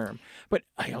sense of the term. But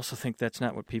I also think that's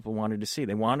not what people wanted to see.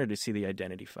 They wanted to see the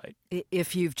identity fight.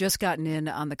 If you've just gotten in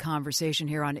on the conversation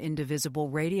here on Indivisible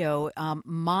Radio,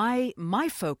 my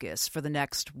focus for the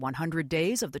next 100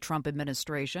 days of the Trump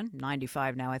administration,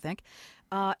 95 now I think,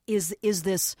 is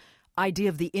this idea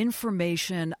of the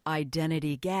information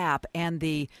identity gap and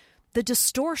the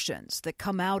distortions that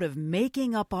come out of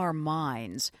making up our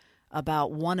minds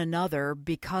about one another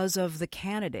because of the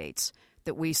candidates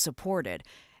that we supported.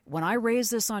 When I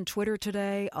raised this on Twitter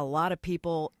today, a lot of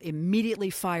people immediately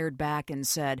fired back and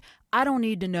said, I don't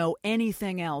need to know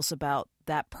anything else about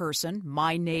that person,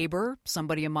 my neighbor,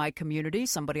 somebody in my community,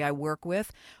 somebody I work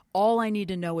with. All I need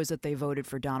to know is that they voted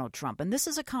for Donald Trump. And this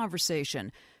is a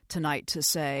conversation tonight to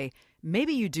say,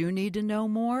 maybe you do need to know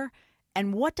more.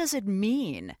 And what does it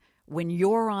mean when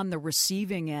you're on the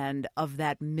receiving end of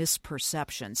that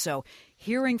misperception? So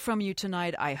hearing from you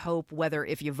tonight, I hope, whether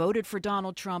if you voted for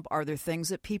Donald Trump, are there things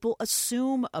that people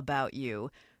assume about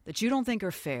you that you don't think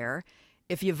are fair?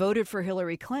 If you voted for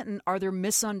Hillary Clinton, are there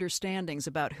misunderstandings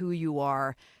about who you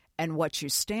are and what you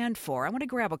stand for? I want to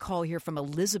grab a call here from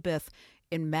Elizabeth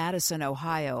in Madison,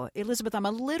 Ohio. Elizabeth, I'm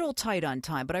a little tight on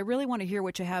time, but I really want to hear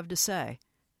what you have to say.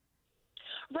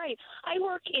 Right. I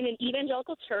work in an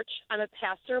evangelical church. I'm a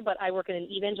pastor, but I work in an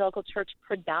evangelical church,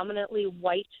 predominantly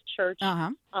white church,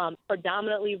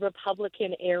 predominantly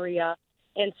Republican area.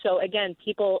 And so, again,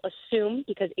 people assume,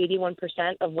 because 81%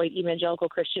 of white evangelical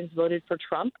Christians voted for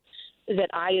Trump, that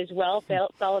I as well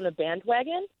fell in the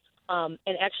bandwagon.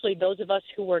 And actually, those of us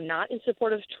who were not in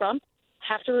support of Trump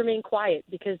have to remain quiet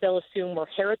because they'll assume we're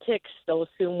heretics. They'll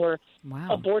assume we're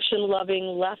abortion-loving,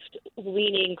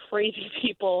 left-leaning, crazy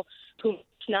people who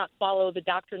not follow the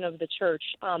doctrine of the church.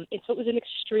 And so it was an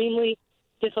extremely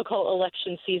difficult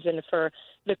election season for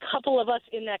the couple of us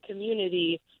in that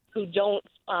community who don't,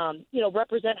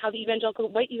 represent how the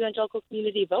white evangelical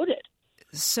community voted.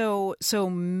 So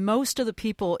most of the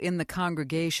people in the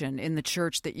congregation, in the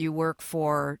church that you work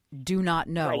for, do not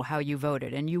know how you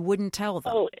voted, and you wouldn't tell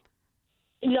them. Oh,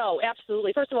 no,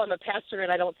 absolutely. First of all, I'm a pastor,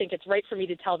 and I don't think it's right for me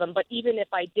to tell them. But even if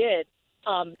I did,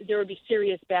 there would be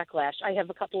serious backlash. I have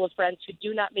a couple of friends who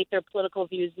do not make their political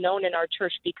views known in our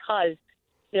church because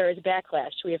there is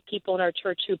backlash. We have people in our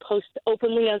church who post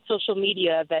openly on social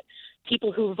media that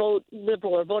people who vote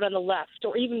liberal or vote on the left,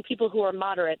 or even people who are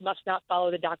moderate, must not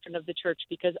follow the doctrine of the church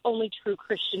because only true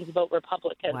Christians vote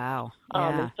Republican. Wow.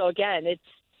 And so, again, it's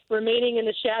remaining in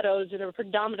the shadows in a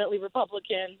predominantly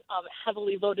Republican,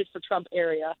 heavily voted for Trump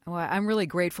area. Well, I'm really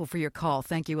grateful for your call.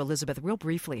 Thank you, Elizabeth. Real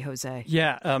briefly, Jose.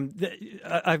 Yeah.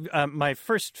 My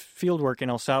first field work in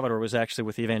El Salvador was actually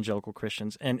with evangelical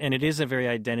Christians, and it is a very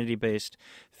identity-based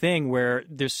thing where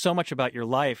there's so much about your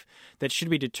life that should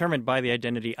be determined by the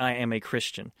identity, I am a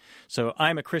Christian. So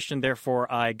I'm a Christian, therefore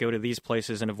I go to these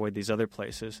places and avoid these other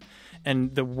places.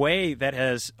 And the way that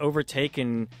has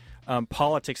overtaken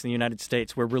politics in the United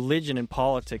States, where religion and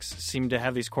politics seem to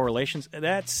have these correlations,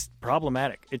 that's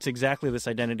problematic. It's exactly this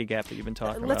identity gap that you've been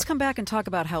talking about. Let's come back and talk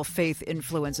about how faith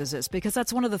influences this, because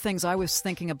that's one of the things I was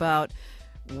thinking about.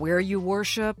 Where you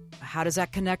worship, how does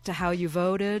that connect to how you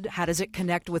voted? How does it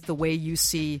connect with the way you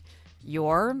see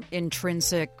your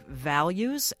intrinsic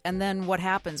values? And then what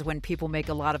happens when people make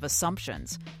a lot of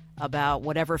assumptions about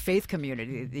whatever faith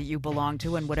community that you belong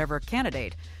to and whatever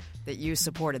candidate that you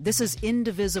supported. This is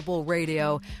Indivisible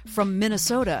Radio from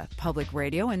Minnesota Public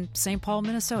Radio in St. Paul,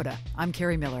 Minnesota. I'm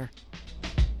Carrie Miller.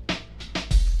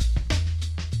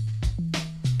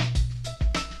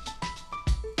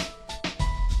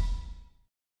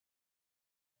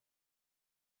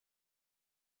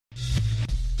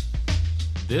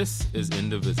 This is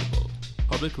Indivisible,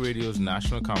 Public Radio's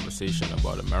national conversation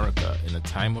about America in a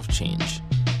time of change.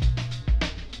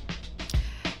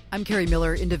 I'm Carrie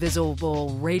Miller, Indivisible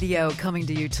Radio, coming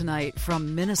to you tonight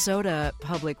from Minnesota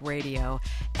Public Radio.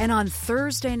 And on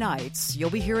Thursday nights, you'll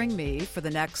be hearing me for the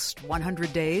next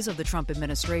 100 days of the Trump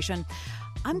administration.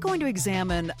 I'm going to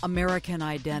examine American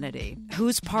identity.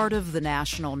 Who's part of the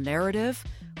national narrative?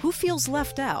 Who feels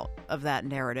left out of that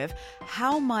narrative?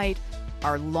 How might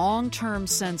our long-term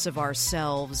sense of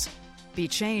ourselves be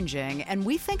changing? And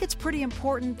we think it's pretty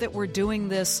important that we're doing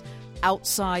this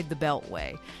outside the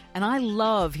Beltway. And I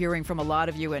love hearing from a lot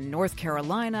of you in North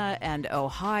Carolina and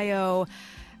Ohio.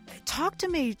 talk to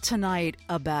me tonight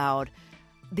about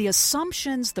the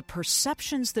assumptions, the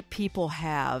perceptions that people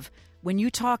have when you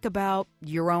talk about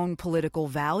your own political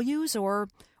values or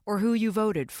who you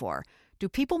voted for. Do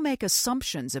people make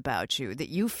assumptions about you that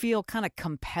you feel kind of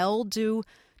compelled to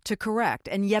correct?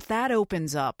 And yet that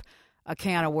opens up a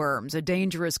can of worms, a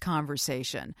dangerous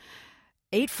conversation.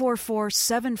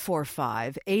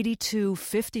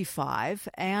 844-745-8255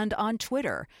 and on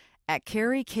Twitter at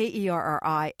Kerry,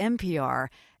 Kerri, NPR,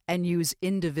 and use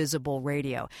Indivisible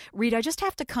Radio. Reed, I just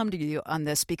have to come to you on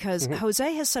this because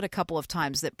Jose has said a couple of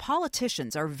times that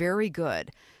politicians are very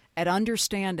good at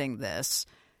understanding this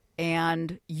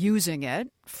and using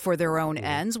it for their own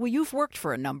ends. Well, you've worked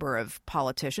for a number of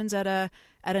politicians at a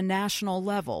national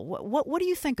level. What do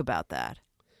you think about that?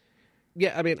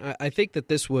 Yeah, I mean, I think that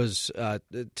this was,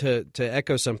 to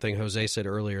echo something Jose said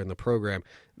earlier in the program,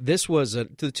 this was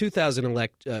the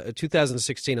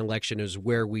 2016 election is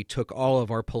where we took all of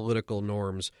our political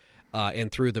norms and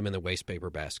threw them in the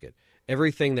wastepaper basket.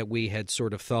 Everything that we had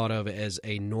sort of thought of as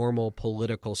a normal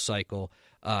political cycle,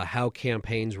 how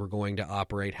campaigns were going to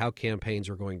operate, how campaigns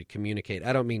were going to communicate.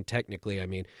 I don't mean technically. I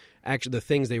mean, actually, the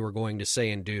things they were going to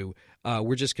say and do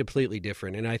were just completely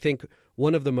different. And I think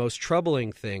one of the most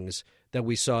troubling things that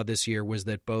we saw this year was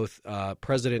that both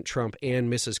President Trump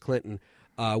and Mrs. Clinton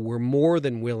were more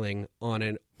than willing on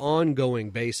an ongoing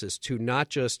basis to not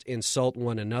just insult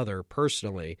one another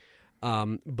personally,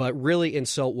 but really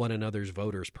insult one another's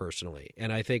voters personally.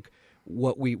 And I think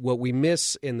what we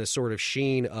miss in the sort of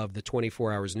sheen of the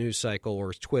 24 hours news cycle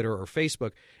or Twitter or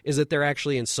Facebook is that they're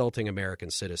actually insulting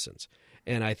American citizens.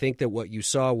 And I think that what you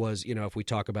saw was, if we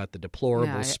talk about the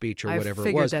deplorable speech or whatever it was. I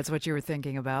figured that's what you were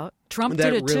thinking about. Trump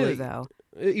did it too, though.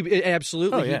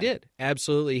 Absolutely, he did.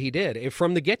 Absolutely, he did.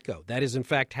 From the get-go. That is, in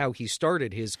fact, how he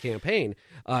started his campaign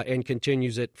and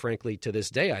continues it, frankly, to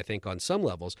this day, I think, on some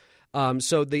levels.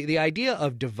 So the idea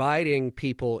of dividing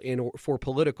people for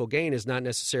political gain is not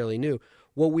necessarily new.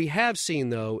 What we have seen,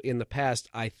 though, in the past,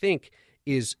 I think,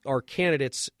 is our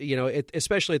candidates,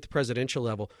 especially at the presidential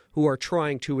level, who are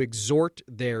trying to exhort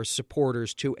their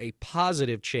supporters to a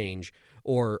positive change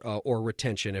or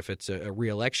retention if it's a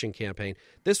re-election campaign.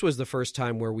 This was the first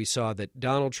time where we saw that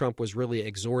Donald Trump was really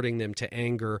exhorting them to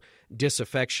anger,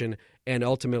 disaffection, and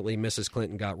ultimately Mrs.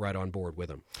 Clinton got right on board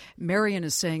with him. Marion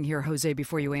is saying here, Jose,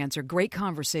 before you answer, great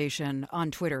conversation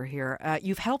on Twitter here.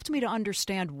 You've helped me to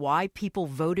understand why people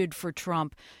voted for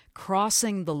Trump.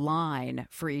 Crossing the line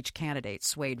for each candidate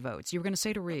swayed votes. You were going to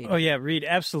say to Reed. Oh, yeah, Reed,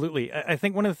 absolutely. I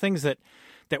think one of the things that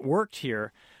worked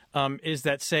here is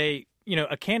that, say,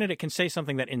 a candidate can say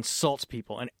something that insults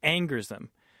people and angers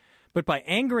them. But by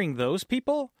angering those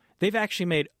people, they've actually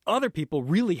made other people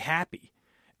really happy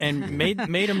and made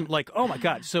them like, oh, my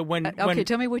God. So when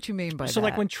tell me what you mean by that. So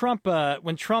like when Trump,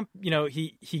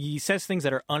 he says things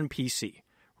that are un-PC,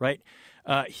 right?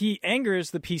 He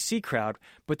angers the PC crowd,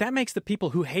 but that makes the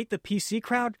people who hate the PC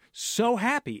crowd so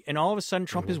happy. And all of a sudden,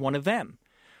 Trump is one of them,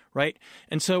 right?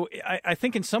 And so I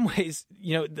think in some ways,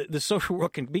 the social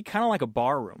world can be kind of like a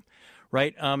bar room,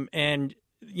 right? And,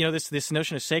 this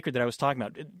notion of sacred that I was talking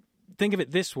about, think of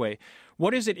it this way.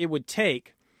 What is it would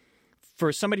take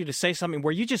for somebody to say something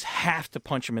where you just have to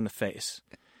punch them in the face?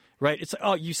 Right? It's like,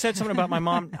 oh, you said something about my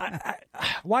mom.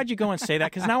 Why'd you go and say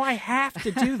that? Because now I have to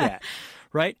do that.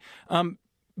 Right?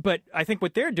 But I think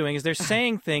what they're doing is they're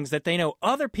saying things that they know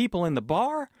other people in the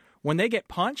bar, when they get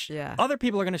punched, other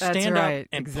people are going to stand up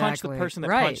and punch the person that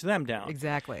punched them down.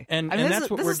 Exactly. And that's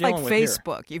what we're dealing with here. This is like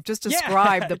Facebook. You've just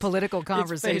described the political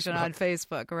conversation on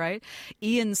Facebook, right?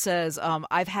 Ian says,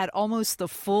 I've had almost the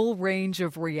full range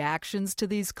of reactions to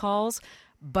these calls,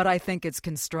 but I think it's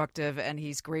constructive, and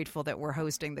he's grateful that we're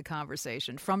hosting the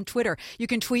conversation. From Twitter, you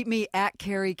can tweet me at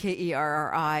Kerri,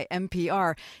 Kerri,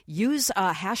 NPR. Use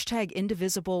hashtag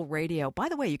Indivisible Radio. By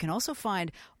the way, you can also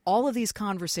find all of these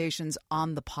conversations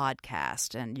on the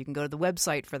podcast, and you can go to the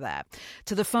website for that.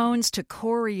 To the phones, to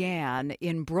Corianne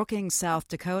in Brookings, South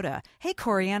Dakota. Hey,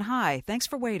 Corianne, hi. Thanks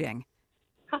for waiting.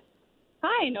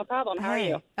 Hi, no problem. How are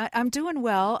you? I'm doing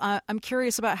well. I'm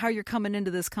curious about how you're coming into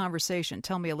this conversation.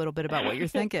 Tell me a little bit about what you're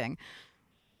thinking.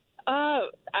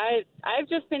 I've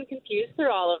just been confused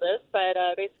through all of this, but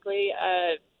basically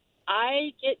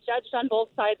I get judged on both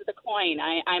sides of the coin.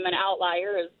 I'm an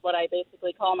outlier is what I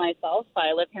basically call myself.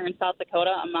 I live here in South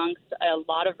Dakota amongst a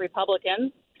lot of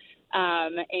Republicans,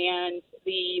 and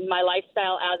my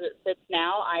lifestyle as it sits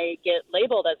now, I get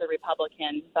labeled as a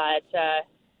Republican, but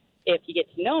if you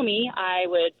get to know me, I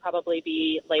would probably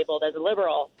be labeled as a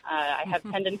liberal. I have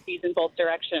tendencies in both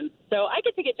directions. So I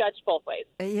get to get judged both ways.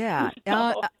 Yeah.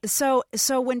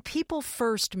 So when people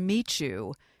first meet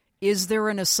you, is there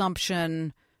an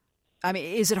assumption I mean,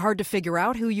 is it hard to figure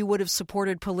out who you would have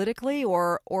supported politically,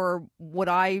 or would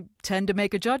I tend to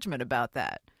make a judgment about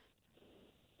that?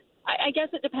 I guess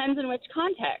it depends in which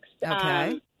context.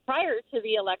 Okay. Prior to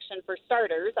the election, for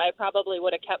starters, I probably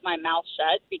would have kept my mouth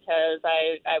shut because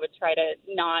I would try to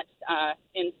not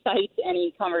incite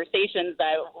any conversations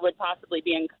that would possibly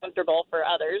be uncomfortable for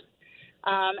others.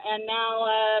 And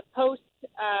now post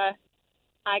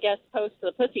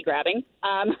the pussy grabbing,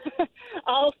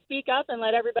 I'll speak up and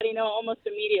let everybody know almost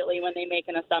immediately when they make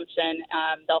an assumption.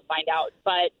 They'll find out.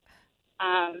 But,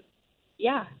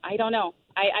 yeah, I don't know.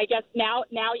 I guess now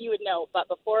you would know. But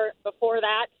before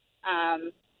that,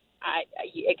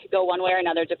 it could go one way or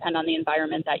another, depend on the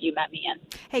environment that you met me in.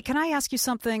 Hey, can I ask you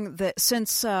something that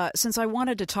since I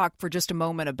wanted to talk for just a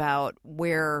moment about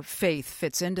where faith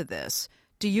fits into this,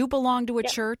 do you belong to a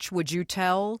church? Would you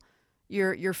tell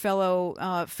your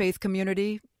fellow faith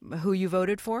community who you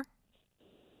voted for?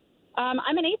 I'm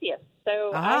an atheist,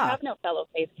 so I have no fellow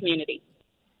faith community.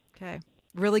 Okay.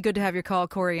 Really good to have your call,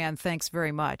 Corianne. Thanks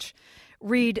very much.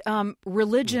 Reed,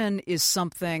 religion is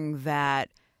something that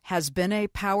has been a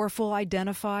powerful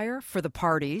identifier for the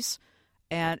parties,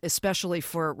 and especially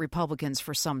for Republicans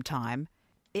for some time.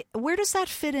 Where does that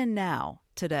fit in now,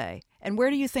 today? And where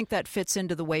do you think that fits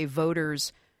into the way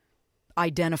voters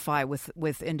identify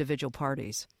with individual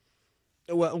parties?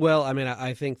 Well, I mean,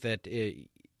 I think that it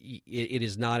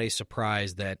is not a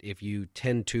surprise that if you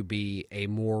tend to be a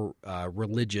more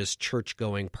religious,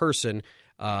 church-going person,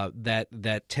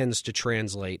 that tends to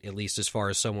translate, at least as far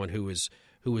as someone who is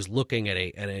looking at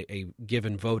a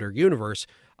given voter universe.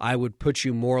 I would put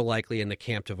you more likely in the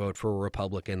camp to vote for a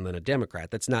Republican than a Democrat.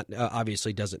 That's not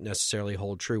obviously doesn't necessarily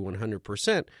hold true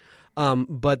 100%,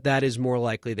 but that is more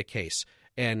likely the case.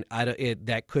 And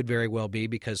that could very well be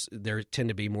because there tend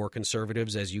to be more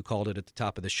conservatives, as you called it at the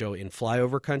top of the show, in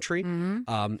flyover country.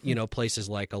 Mm-hmm. Places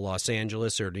like Los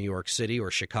Angeles or New York City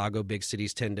or Chicago, big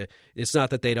cities tend to – it's not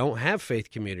that they don't have faith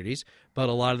communities, but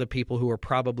a lot of the people who are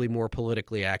probably more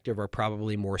politically active are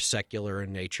probably more secular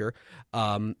in nature.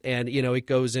 And, it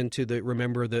goes into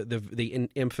the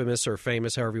infamous or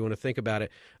famous, however you want to think about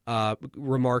it,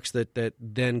 remarks that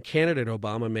then candidate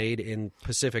Obama made in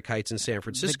Pacific Heights in San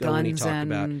Francisco when he talked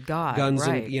about God, guns,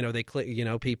 right.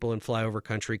 and people in flyover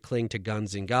country cling to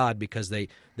guns and God because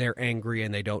they're angry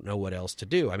and they don't know what else to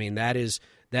do. I mean, that is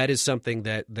something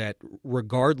that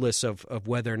regardless of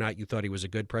whether or not you thought he was a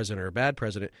good president or a bad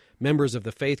president, members of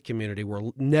the faith community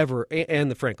were never,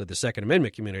 and frankly the Second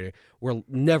Amendment community, were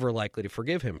never likely to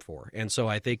forgive him for. And so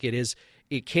I think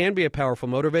it can be a powerful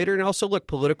motivator. And also, look,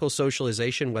 political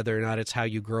socialization, whether or not it's how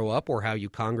you grow up or how you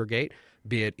congregate,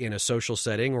 be it in a social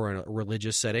setting or in a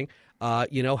religious setting,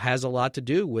 has a lot to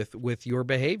do with your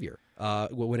behavior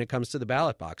when it comes to the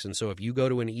ballot box. And so if you go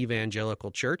to an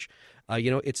evangelical church,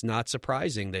 it's not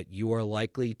surprising that you are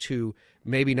likely to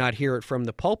maybe not hear it from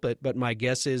the pulpit, but my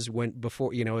guess is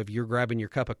if you're grabbing your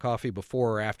cup of coffee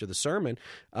before or after the sermon,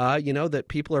 that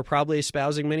people are probably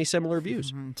espousing many similar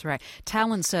views. Mm-hmm, that's right.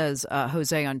 Talon says,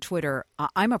 Jose on Twitter,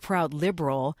 I'm a proud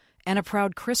liberal and a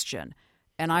proud Christian.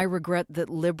 And I regret that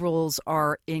liberals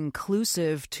are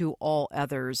inclusive to all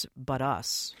others but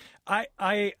us.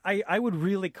 I would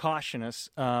really caution us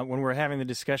when we're having the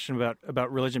discussion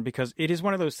about religion, because it is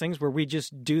one of those things where we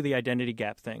just do the identity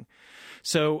gap thing.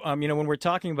 So, when we're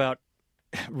talking about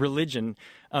religion,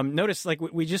 notice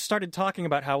we just started talking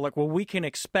about how we can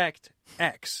expect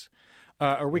X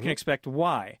or we can expect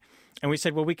Y. And we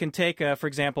said, well, we can take, for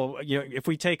example, if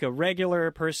we take a regular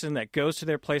person that goes to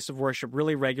their place of worship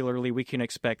really regularly, we can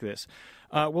expect this.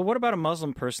 Well, what about a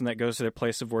Muslim person that goes to their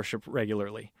place of worship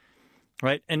regularly,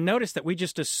 right? And notice that we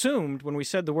just assumed when we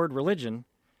said the word religion,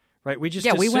 right? We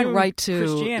we went right to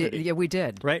Christianity. Yeah, we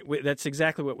did. Right, that's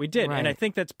exactly what we did, right. And I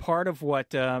think that's part of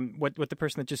what the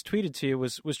person that just tweeted to you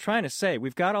was trying to say.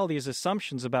 We've got all these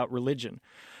assumptions about religion.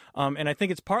 And I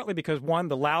think it's partly because, one,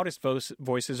 the loudest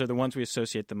voices are the ones we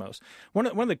associate the most. One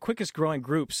of the quickest growing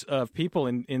groups of people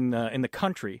in the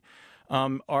country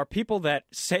are people that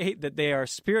say that they are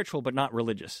spiritual but not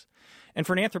religious. And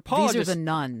for an anthropologist, these are the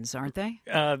nuns, aren't they?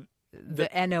 The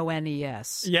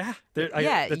NONES. Yeah.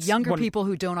 Younger people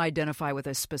who don't identify with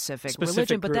a specific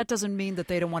religion, but group. That doesn't mean that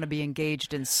they don't want to be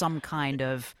engaged in some kind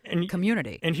of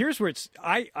community. And here's where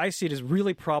I see it as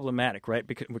really problematic, right?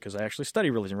 Because I actually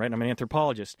study religion, right? And I'm an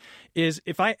anthropologist. Is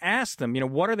if I ask them,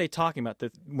 what are they talking about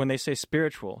when they say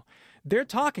spiritual? They're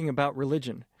talking about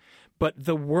religion. But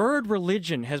the word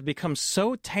religion has become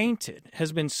so tainted,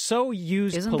 has been so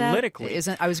used politically.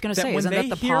 I was going to say, isn't that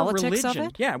the politics of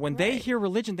it? Yeah, when they hear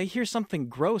religion, they hear something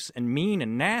gross and mean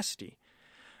and nasty.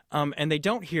 And they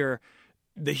don't hear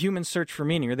the human search for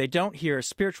meaning, or they don't hear a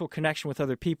spiritual connection with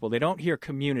other people. They don't hear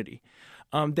community.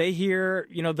 They hear,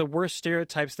 the worst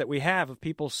stereotypes that we have of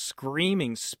people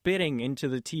screaming, spitting into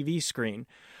the TV screen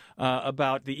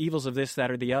about the evils of this,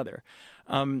 that, or the other.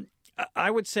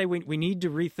 I would say we need to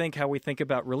rethink how we think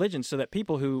about religion, so that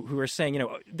people who are saying,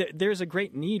 there's a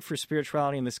great need for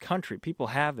spirituality in this country. People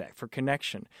have that for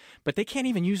connection, but they can't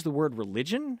even use the word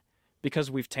religion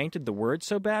because we've tainted the word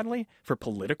so badly for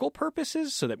political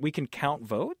purposes so that we can count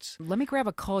votes. Let me grab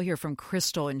a call here from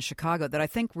Crystal in Chicago that I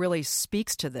think really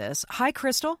speaks to this. Hi,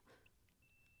 Crystal.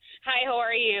 Hi, how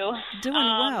are you? Doing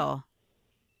well.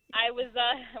 I was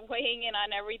weighing in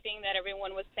on everything that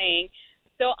everyone was saying.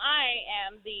 So I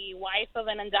am the wife of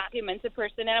an undocumented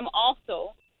person, and I'm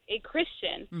also a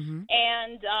Christian. Mm-hmm.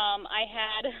 And I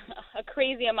had a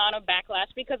crazy amount of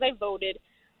backlash because I voted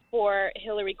for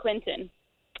Hillary Clinton.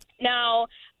 Now,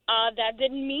 that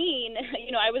didn't mean,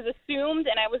 I was assumed,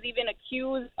 and I was even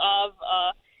accused of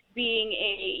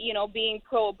being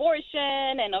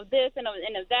pro-abortion and of this and of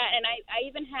that. And I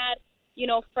even had,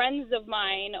 friends of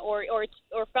mine or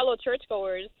fellow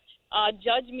churchgoers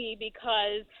judge me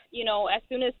because, as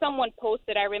soon as someone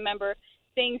posted, I remember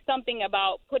saying something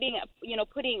about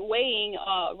weighing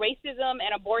racism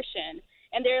and abortion.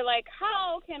 And they're like,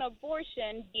 how can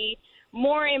abortion be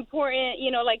more important?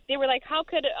 They were like, how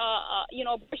could,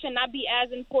 abortion not be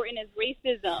as important as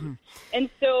racism? And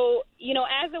so,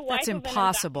 as a wife that's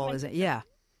impossible, is it? Yeah.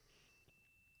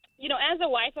 As a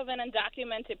wife of an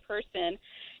undocumented person,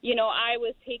 I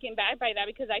was taken back by that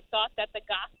because I thought that the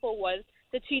gospel was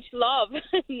to teach love,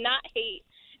 not hate.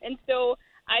 And so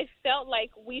I felt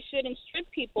like we shouldn't strip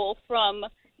people from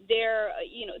their,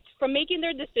 from making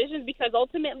their decisions, because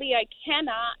ultimately I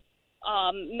cannot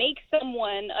make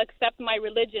someone accept my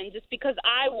religion just because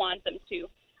I want them to.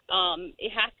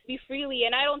 It has to be freely.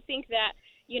 And I don't think that,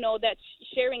 that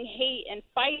sharing hate and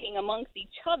fighting amongst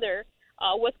each other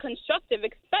was constructive,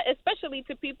 especially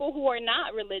to people who are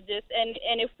not religious.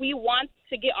 And if we want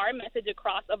to get our message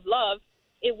across of love,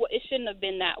 it shouldn't have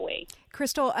been that way.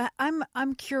 Crystal,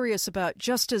 I'm curious about,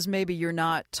 just as maybe you're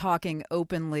not talking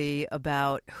openly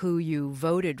about who you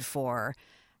voted for,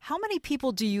 how many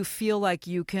people do you feel like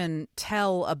you can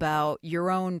tell about your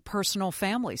own personal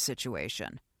family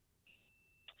situation?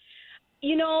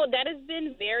 That has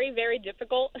been very, very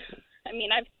difficult. I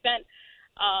mean, I've spent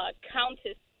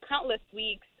countless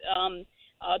weeks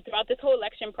throughout this whole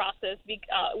election process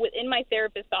within my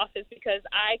therapist's office, because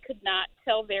I could not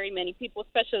tell very many people,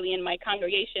 especially in my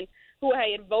congregation, who I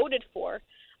had voted for.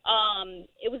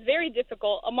 It was very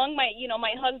difficult. Among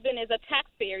my husband is a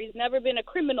taxpayer. He's never been a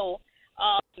criminal.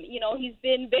 He's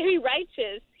been very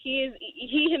righteous.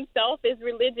 He himself is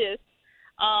religious.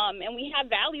 And we have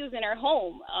values in our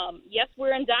home. Yes,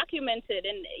 we're undocumented.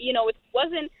 And, it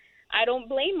wasn't, I don't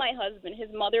blame my husband. His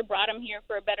mother brought him here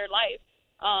for a better life.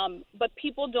 But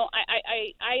people don't,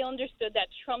 I understood that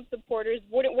Trump supporters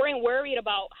weren't worried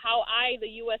about how I, the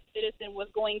U.S. citizen, was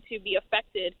going to be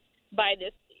affected by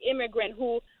this immigrant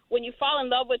who, when you fall in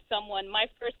love with someone, my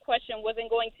first question wasn't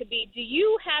going to be, do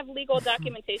you have legal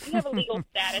documentation? Do you have a legal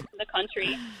status in the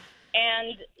country?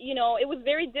 And, it was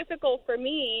very difficult for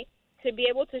me to be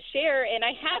able to share, and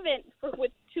I haven't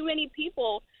with too many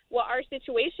people what our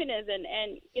situation is, and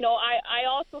I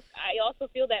also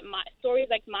feel that my stories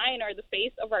like mine are the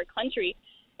face of our country,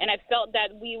 and I felt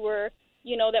that we were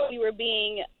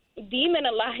being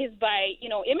demonized by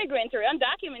immigrants or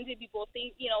undocumented people,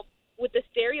 with the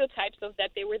stereotypes of that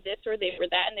they were this or they were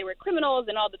that and they were criminals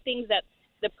and all the things that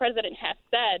the president has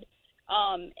said.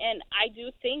 And I do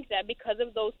think that because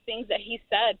of those things that he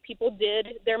said,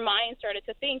 their minds started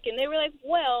to think, and they were like,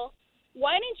 well,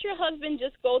 why didn't your husband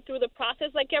just go through the process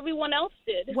like everyone else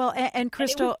did? Well, and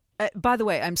Crystal, by the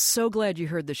way, I'm so glad you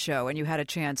heard the show and you had a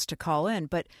chance to call in.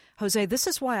 But, Jose, this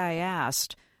is why I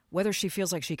asked whether she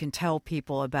feels like she can tell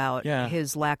people about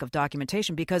his lack of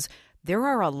documentation, because there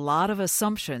are a lot of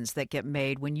assumptions that get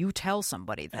made when you tell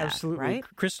somebody that. Absolutely. Right?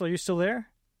 Crystal, are you still there?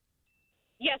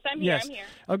 Yes, I'm here.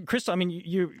 Crystal, I mean,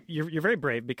 you're very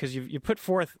brave because you put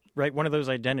forth one of those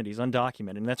identities,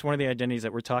 undocumented, and that's one of the identities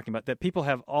that we're talking about, that people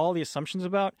have all the assumptions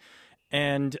about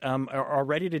and are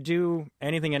ready to do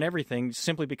anything and everything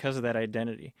simply because of that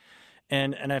identity.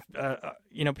 And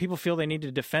people feel they need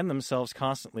to defend themselves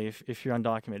constantly if you're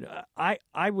undocumented.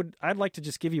 I'd like to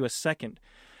just give you a second.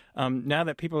 Now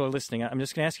that people are listening, I'm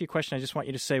just going to ask you a question. I just want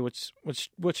you to say what's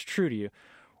true to you,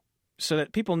 so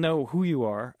that people know who you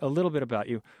are, a little bit about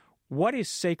you. What is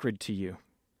sacred to you?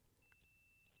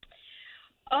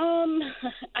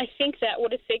 I think that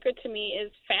what is sacred to me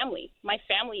is family. My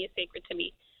family is sacred to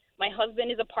me. My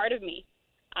husband is a part of me.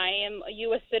 I am a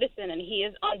U.S. citizen, and he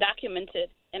is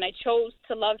undocumented. and I chose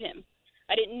to love him.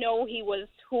 I didn't know he was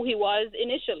who he was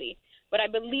initially, but I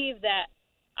believe that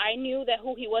I knew that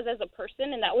who he was as a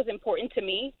person, and that was important to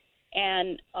me.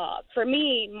 And for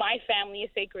me, my family is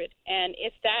sacred, and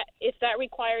if that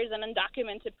requires an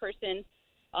undocumented person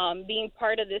being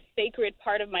part of this sacred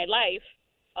part of my life,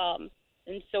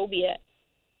 then so be it.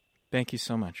 Thank you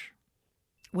so much.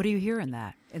 What do you hear in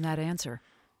that answer?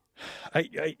 I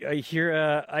hear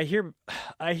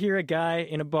a guy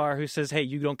in a bar who says, "Hey,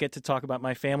 you don't get to talk about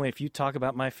my family. If you talk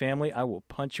about my family, I will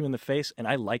punch you in the face." And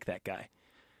I like that guy.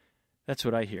 That's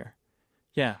what I hear.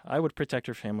 Yeah, I would protect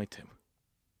her family too.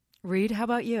 Reed, how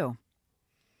about you?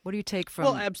 What do you take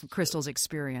from Crystal's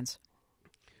experience?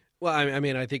 Well, I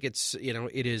mean, I think it's,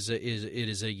 it is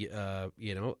a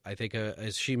I think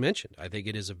as she mentioned, I think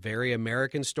it is a very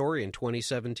American story in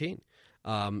 2017.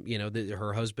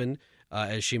 Her husband,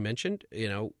 as she mentioned,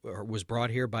 was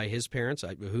brought here by his parents.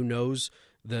 Who knows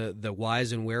the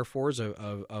whys and wherefores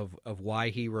of why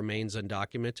he remains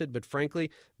undocumented? But frankly,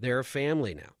 they're a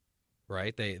family now,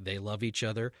 right? They love each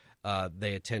other.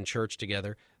 They attend church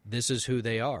together. This is who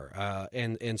they are,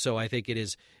 and so I think it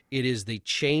is the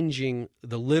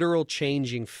literal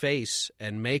changing face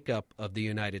and makeup of the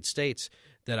United States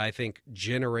that I think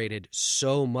generated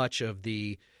so much of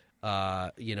the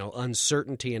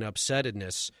uncertainty and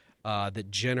upsettedness that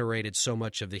generated so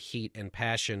much of the heat and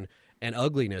passion and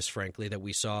ugliness, frankly, that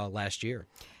we saw last year.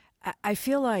 I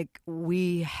feel like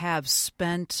we have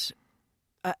spent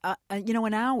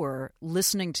an hour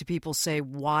listening to people say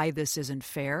why this isn't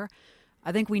fair.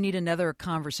 I think we need another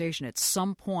conversation at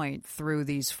some point through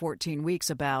these 14 weeks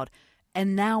about,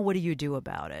 and now what do you do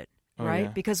about it, right? Yeah.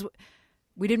 Because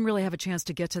we didn't really have a chance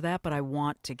to get to that, but I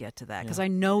want to get to that because I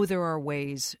know there are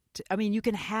ways you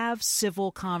can have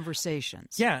civil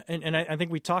conversations. Yeah, and I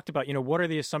think we talked about, what are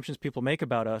the assumptions people make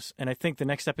about us? And I think the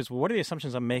next step is, what are the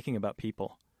assumptions I'm making about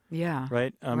people? Yeah.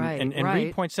 Right? And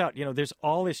Reed points out, there's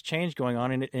all this change going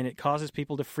on, and it causes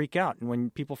people to freak out. And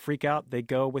when people freak out, they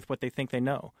go with what they think they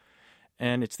know.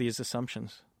 And it's these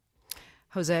assumptions.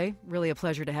 Jose, really a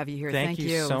pleasure to have you here. Thank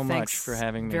you so much for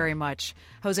having me. Very much.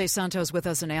 Jose Santos with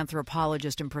us, an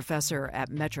anthropologist and professor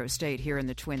at Metro State here in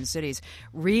the Twin Cities.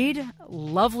 Reed,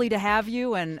 lovely to have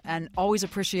you and always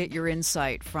appreciate your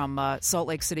insight from Salt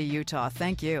Lake City, Utah.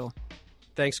 Thank you.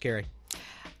 Thanks, Carrie.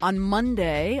 On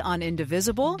Monday on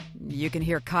Indivisible, you can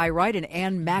hear Kai Wright and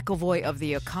Ann McElvoy of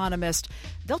The Economist.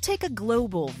 They'll take a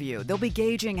global view. They'll be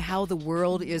gauging how the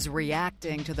world is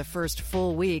reacting to the first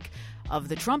full week of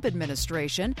the Trump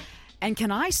administration. And can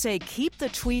I say, keep the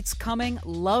tweets coming.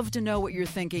 Love to know what you're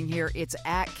thinking here. It's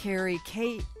at Kerry,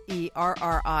 KERRI-NPR.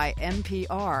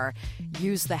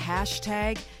 Use the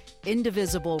hashtag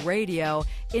Indivisible Radio.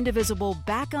 Indivisible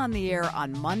back on the air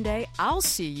on Monday. I'll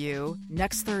see you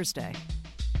next Thursday.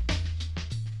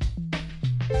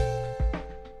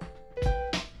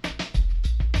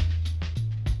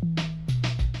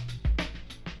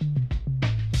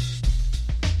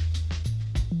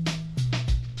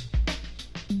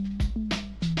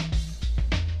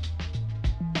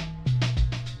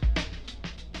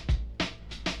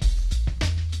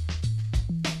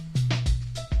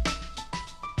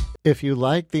 If you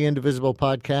like the Indivisible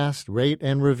podcast, rate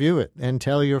and review it and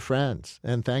tell your friends.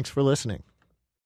 And thanks for listening.